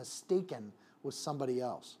have me mistaken with somebody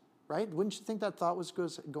else, right? Wouldn't you think that thought was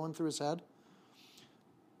going through his head?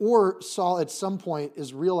 Or Saul at some point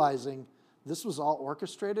is realizing, this was all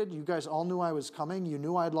orchestrated. You guys all knew I was coming. You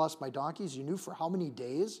knew I had lost my donkeys. You knew for how many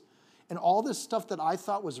days. And all this stuff that I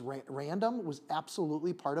thought was random was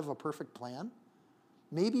absolutely part of a perfect plan.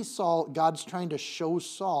 Maybe God's trying to show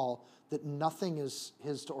Saul that nothing is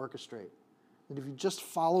his to orchestrate. That if he just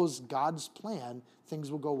follows God's plan, things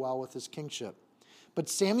will go well with his kingship. But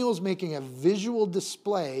Samuel's making a visual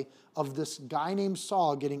display of this guy named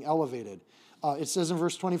Saul getting elevated. It says in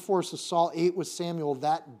verse 24, so Saul ate with Samuel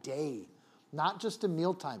that day, not just a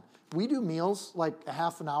mealtime. We do meals like a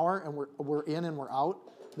half an hour and we're in and we're out,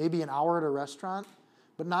 maybe an hour at a restaurant,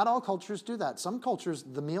 but not all cultures do that. Some cultures,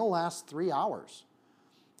 the meal lasts 3 hours.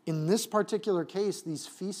 In this particular case, these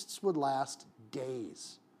feasts would last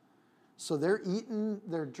days. So they're eating,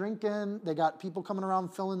 they're drinking, they got people coming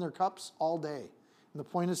around filling their cups all day. And the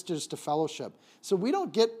point is just to fellowship. So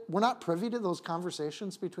we're not privy to those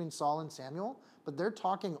conversations between Saul and Samuel, but they're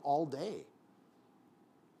talking all day.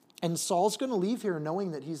 And Saul's going to leave here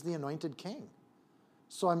knowing that he's the anointed king.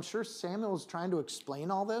 So I'm sure Samuel's trying to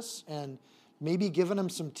explain all this and maybe giving him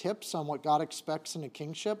some tips on what God expects in a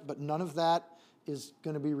kingship, but none of that is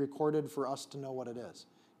going to be recorded for us to know what it is.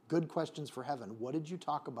 Good questions for heaven. What did you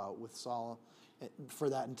talk about with Saul for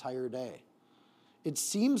that entire day? It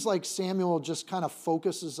seems like Samuel just kind of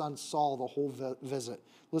focuses on Saul the whole visit.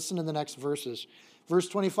 Listen to the next verses. Verse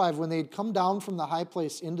 25, when they had come down from the high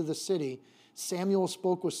place into the city, Samuel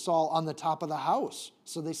spoke with Saul on the top of the house.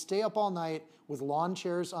 So they stay up all night with lawn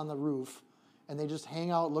chairs on the roof, and they just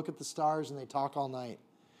hang out, look at the stars, and they talk all night.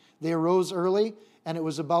 They arose early, and it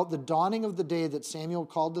was about the dawning of the day that Samuel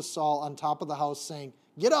called to Saul on top of the house, saying,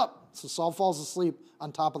 get up. So Saul falls asleep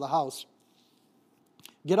on top of the house.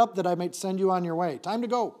 Get up that I might send you on your way. Time to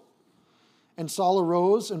go. And Saul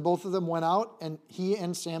arose, and both of them went out, and he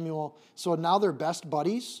and Samuel. So now they're best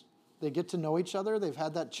buddies. They get to know each other. They've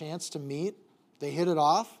had that chance to meet. They hit it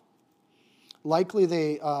off. Likely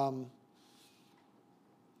they,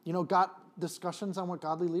 got discussions on what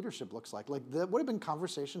godly leadership looks like. Like, that would have been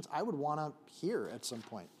conversations I would want to hear at some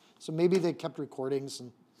point. So maybe they kept recordings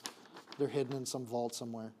and They're hidden in some vault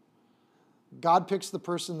somewhere. God picks the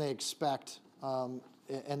person they expect.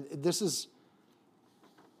 And this is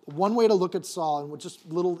one way to look at Saul, and with just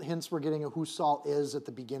little hints we're getting of who Saul is at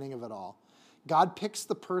the beginning of it all. God picks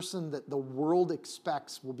the person that the world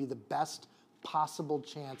expects will be the best possible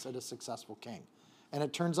chance at a successful king. And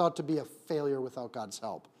it turns out to be a failure without God's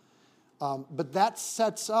help. But that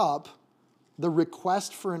sets up the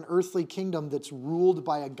request for an earthly kingdom that's ruled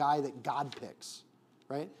by a guy that God picks,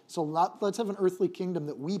 right? So let's have an earthly kingdom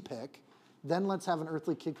that we pick. Then let's have an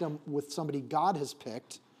earthly kingdom with somebody God has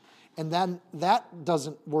picked. And then that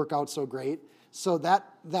doesn't work out so great. So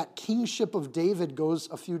that kingship of David goes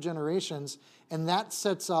a few generations, and that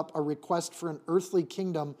sets up a request for an earthly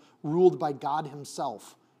kingdom ruled by God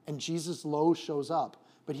himself. And Jesus shows up,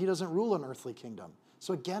 but he doesn't rule an earthly kingdom.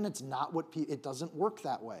 So again, it doesn't work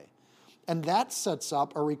that way. And that sets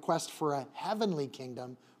up a request for a heavenly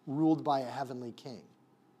kingdom ruled by a heavenly king,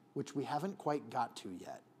 which we haven't quite got to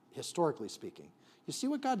yet, historically speaking. You see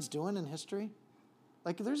what God's doing in history?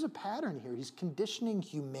 Like, there's a pattern here. He's conditioning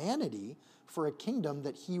humanity for a kingdom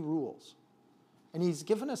that he rules. And he's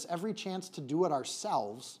given us every chance to do it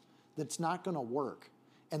ourselves that's not going to work.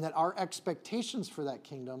 And that our expectations for that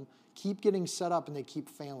kingdom keep getting set up and they keep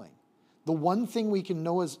failing. The one thing we can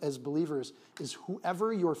know as believers is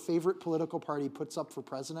whoever your favorite political party puts up for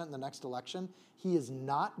president in the next election, he is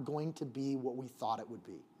not going to be what we thought it would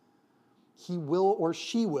be. He will or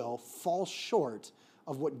she will fall short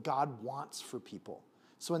of what God wants for people.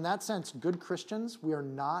 So in that sense, good Christians, we are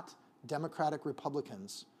not democratic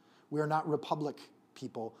Republicans. We are not republic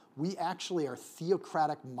people. We actually are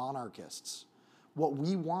theocratic monarchists. What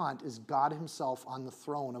we want is God himself on the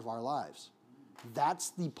throne of our lives. That's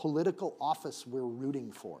the political office we're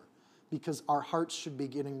rooting for, because our hearts should be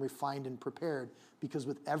getting refined and prepared, because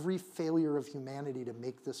with every failure of humanity to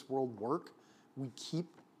make this world work, we keep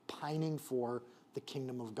pining for the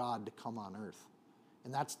kingdom of God to come on earth.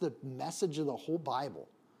 And that's the message of the whole Bible.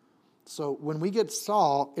 So when we get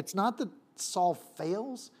Saul, it's not that Saul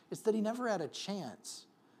fails, it's that he never had a chance.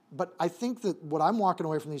 But I think that what I'm walking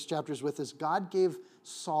away from these chapters with is God gave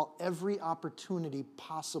Saul every opportunity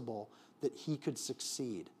possible that he could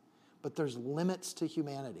succeed. But there's limits to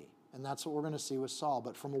humanity, and that's what we're going to see with Saul.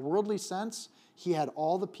 But from a worldly sense, he had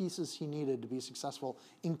all the pieces he needed to be successful,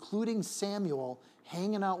 including Samuel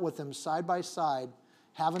hanging out with him side by side,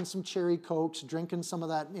 having some cherry cokes, drinking some of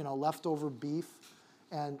that, leftover beef,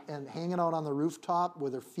 and hanging out on the rooftop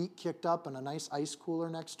with their feet kicked up and a nice ice cooler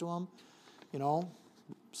next to him,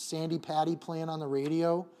 Sandy Patty playing on the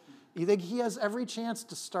radio. You think he has every chance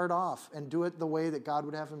to start off and do it the way that God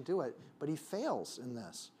would have him do it, but he fails in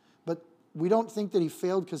this. But we don't think that he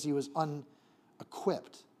failed because he was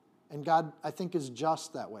unequipped. And God, I think, is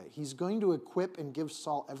just that way. He's going to equip and give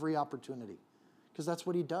Saul every opportunity because that's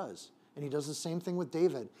what he does. And he does the same thing with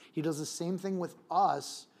David. He does the same thing with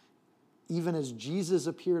us, even as Jesus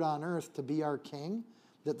appeared on earth to be our king,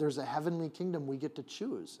 that there's a heavenly kingdom we get to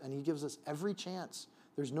choose. And he gives us every chance.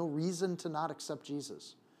 There's no reason to not accept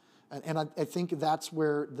Jesus. And I think that's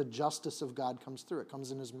where the justice of God comes through. It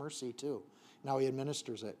comes in his mercy, too. Now he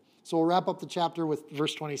administers it. So we'll wrap up the chapter with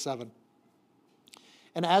verse 27.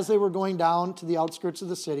 And as they were going down to the outskirts of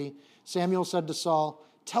the city, Samuel said to Saul,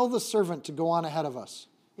 "Tell the servant to go on ahead of us."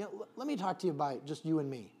 Let me talk to you about just you and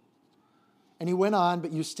me. And he went on,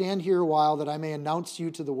 "But you stand here a while that I may announce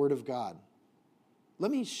you to the word of God."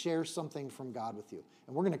 Let me share something from God with you.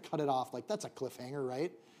 And we're going to cut it off like that's a cliffhanger,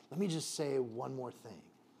 right? Let me just say one more thing.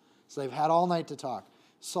 So they've had all night to talk.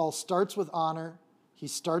 Saul starts with honor. He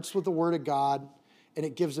starts with the word of God, and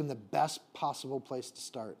it gives him the best possible place to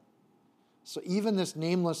start. So even this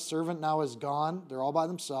nameless servant now is gone. They're all by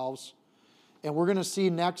themselves. And we're going to see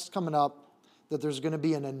next coming up that there's going to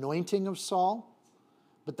be an anointing of Saul,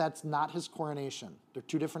 but that's not his coronation. They're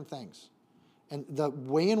two different things. And the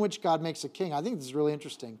way in which God makes a king, I think this is really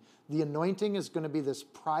interesting. The anointing is going to be this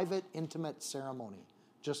private, intimate ceremony,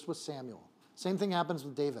 just with Samuel. Same thing happens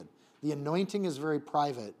with David. The anointing is very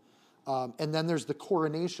private, and then there's the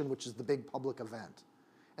coronation, which is the big public event.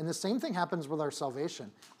 And the same thing happens with our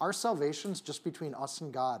salvation. Our salvation's just between us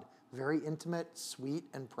and God, very intimate, sweet,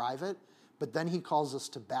 and private, but then he calls us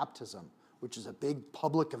to baptism, which is a big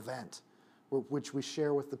public event, which we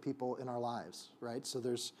share with the people in our lives, right? So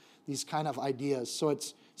there's these kind of ideas. So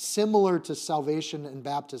it's similar to salvation and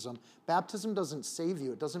baptism. Baptism doesn't save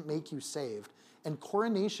you. It doesn't make you saved. And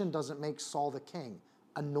coronation doesn't make Saul the king.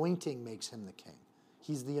 Anointing makes him the king.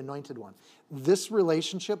 He's the anointed one. This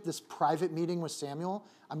relationship, this private meeting with Samuel,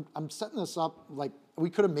 I'm setting this up like we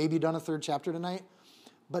could have maybe done a third chapter tonight,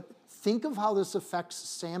 but think of how this affects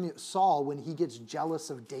Saul when he gets jealous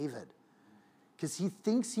of David. because he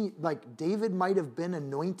thinks like David might have been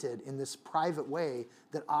anointed in this private way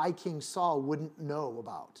that I, King Saul, wouldn't know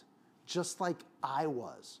about, just like I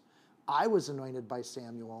was. I was anointed by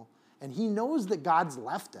Samuel, and he knows that God's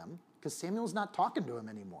left him because Samuel's not talking to him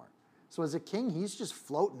anymore. So as a king, he's just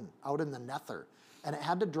floating out in the nether, and it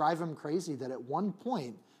had to drive him crazy that at one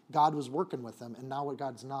point God was working with him, and now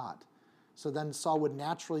God's not. So then Saul would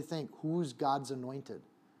naturally think, who's God's anointed?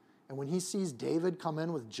 And when he sees David come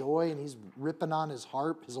in with joy and he's ripping on his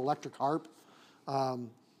harp, his electric harp,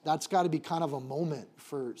 that's got to be kind of a moment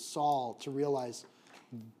for Saul to realize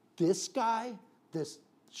this guy, this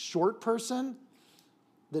short person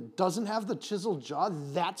that doesn't have the chiseled jaw,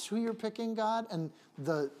 that's who you're picking, God? And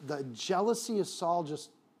the jealousy of Saul just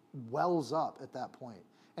wells up at that point.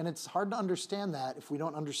 And it's hard to understand that if we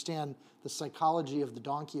don't understand the psychology of the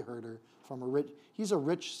donkey herder he's a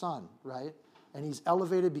rich son, right? And he's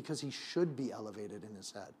elevated because he should be elevated in his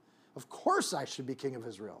head. Of course I should be king of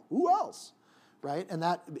Israel. Who else? Right? And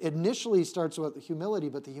that initially starts with humility,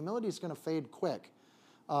 but the humility is going to fade quick.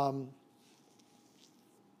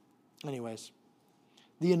 Anyways,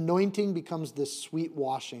 the anointing becomes this sweet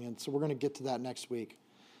washing, and so we're going to get to that next week.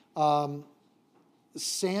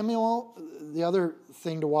 Samuel, the other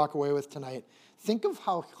thing to walk away with tonight, think of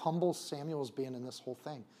how humble Samuel's being in this whole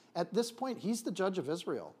thing. At this point, he's the judge of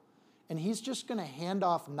Israel. And he's just going to hand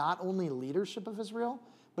off not only leadership of Israel,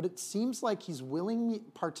 but it seems like he's willingly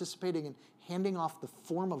participating in handing off the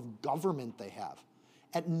form of government they have.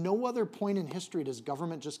 At no other point in history does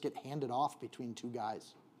government just get handed off between two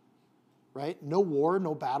guys, right? No war,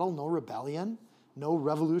 no battle, no rebellion, no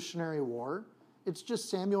revolutionary war. It's just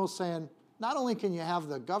Samuel saying, not only can you have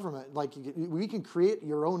the government, like we can create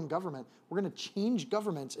your own government, we're going to change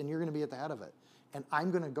governments and you're going to be at the head of it. And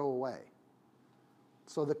I'm going to go away.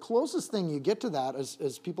 So the closest thing you get to that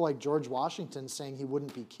is people like George Washington saying he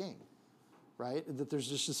wouldn't be king, right? That there's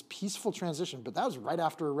just this peaceful transition. But that was right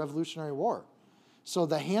after a Revolutionary War. So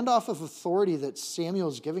the handoff of authority that Samuel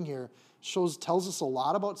is giving here tells us a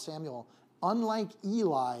lot about Samuel. Unlike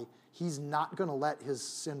Eli, he's not going to let his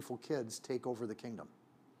sinful kids take over the kingdom.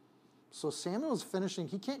 So Samuel's finishing.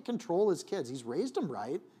 He can't control his kids. He's raised them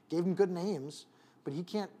right, gave them good names, but he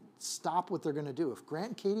can't stop what they're going to do. If Grant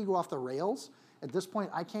and Katie go off the rails, at this point,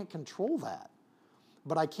 I can't control that.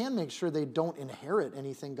 But I can make sure they don't inherit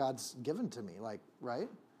anything God's given to me, right?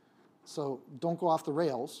 So don't go off the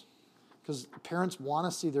rails, because parents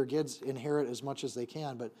want to see their kids inherit as much as they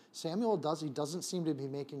can. But Samuel he doesn't seem to be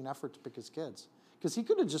making an effort to pick his kids. Because he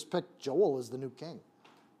could have just picked Joel as the new king.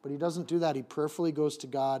 But he doesn't do that. He prayerfully goes to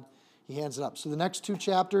God. He hands it up. So the next two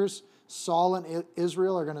chapters, Saul and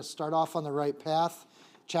Israel are going to start off on the right path.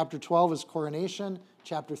 Chapter 12 is coronation.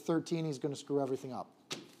 Chapter 13, he's going to screw everything up.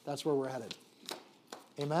 That's where we're headed.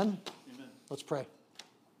 Amen? Amen. Let's pray.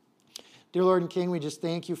 Dear Lord and King, we just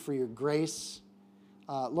thank you for your grace.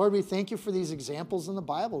 Lord, we thank you for these examples in the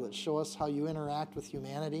Bible that show us how you interact with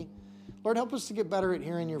humanity. Lord, help us to get better at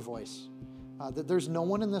hearing your voice. That there's no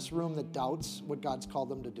one in this room that doubts what God's called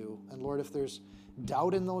them to do. And Lord, if there's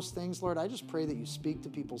doubt in those things, Lord, I just pray that you speak to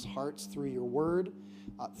people's hearts through your word,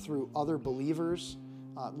 through other believers.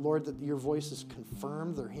 Lord, that your voice is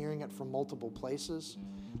confirmed. They're hearing it from multiple places.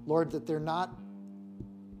 Lord, that they're not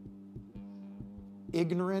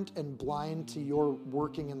ignorant and blind to your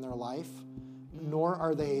working in their life, nor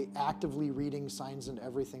are they actively reading signs and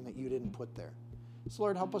everything that you didn't put there. So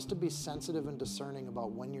Lord, help us to be sensitive and discerning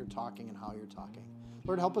about when you're talking and how you're talking.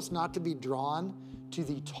 Lord, help us not to be drawn to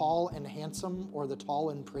the tall and handsome or the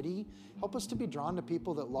tall and pretty. Help us to be drawn to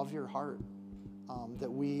people that love your heart.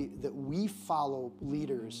 That we follow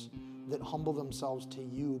leaders that humble themselves to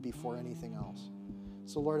you before anything else.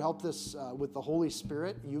 So Lord, help this with the Holy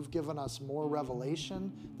Spirit. You've given us more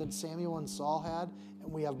revelation than Samuel and Saul had,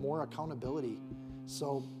 and we have more accountability.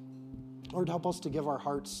 So Lord, help us to give our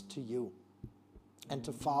hearts to you and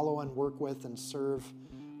to follow and work with and serve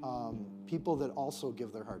people that also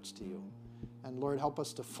give their hearts to you. And Lord, help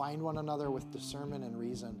us to find one another with discernment and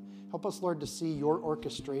reason. Help us, Lord, to see your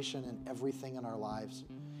orchestration in everything in our lives.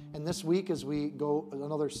 And this week, as we go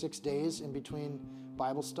another 6 days in between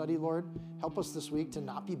Bible study, Lord, help us this week to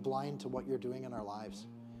not be blind to what you're doing in our lives.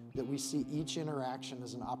 That we see each interaction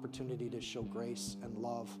as an opportunity to show grace and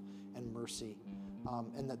love and mercy.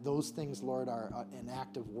 And that those things, Lord, are an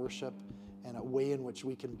act of worship and a way in which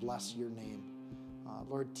we can bless your name.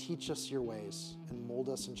 Lord, teach us your ways and mold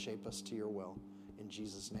us and shape us to your will. In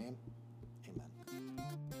Jesus' name, amen.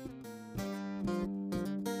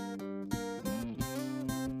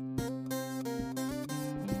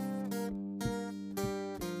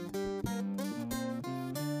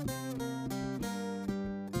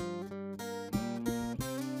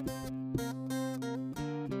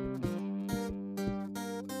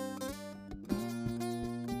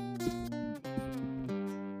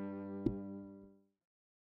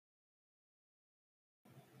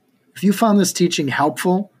 If you found this teaching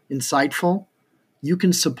helpful, insightful, you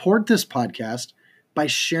can support this podcast by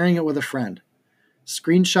sharing it with a friend.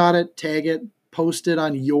 Screenshot it, tag it, post it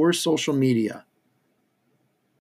on your social media.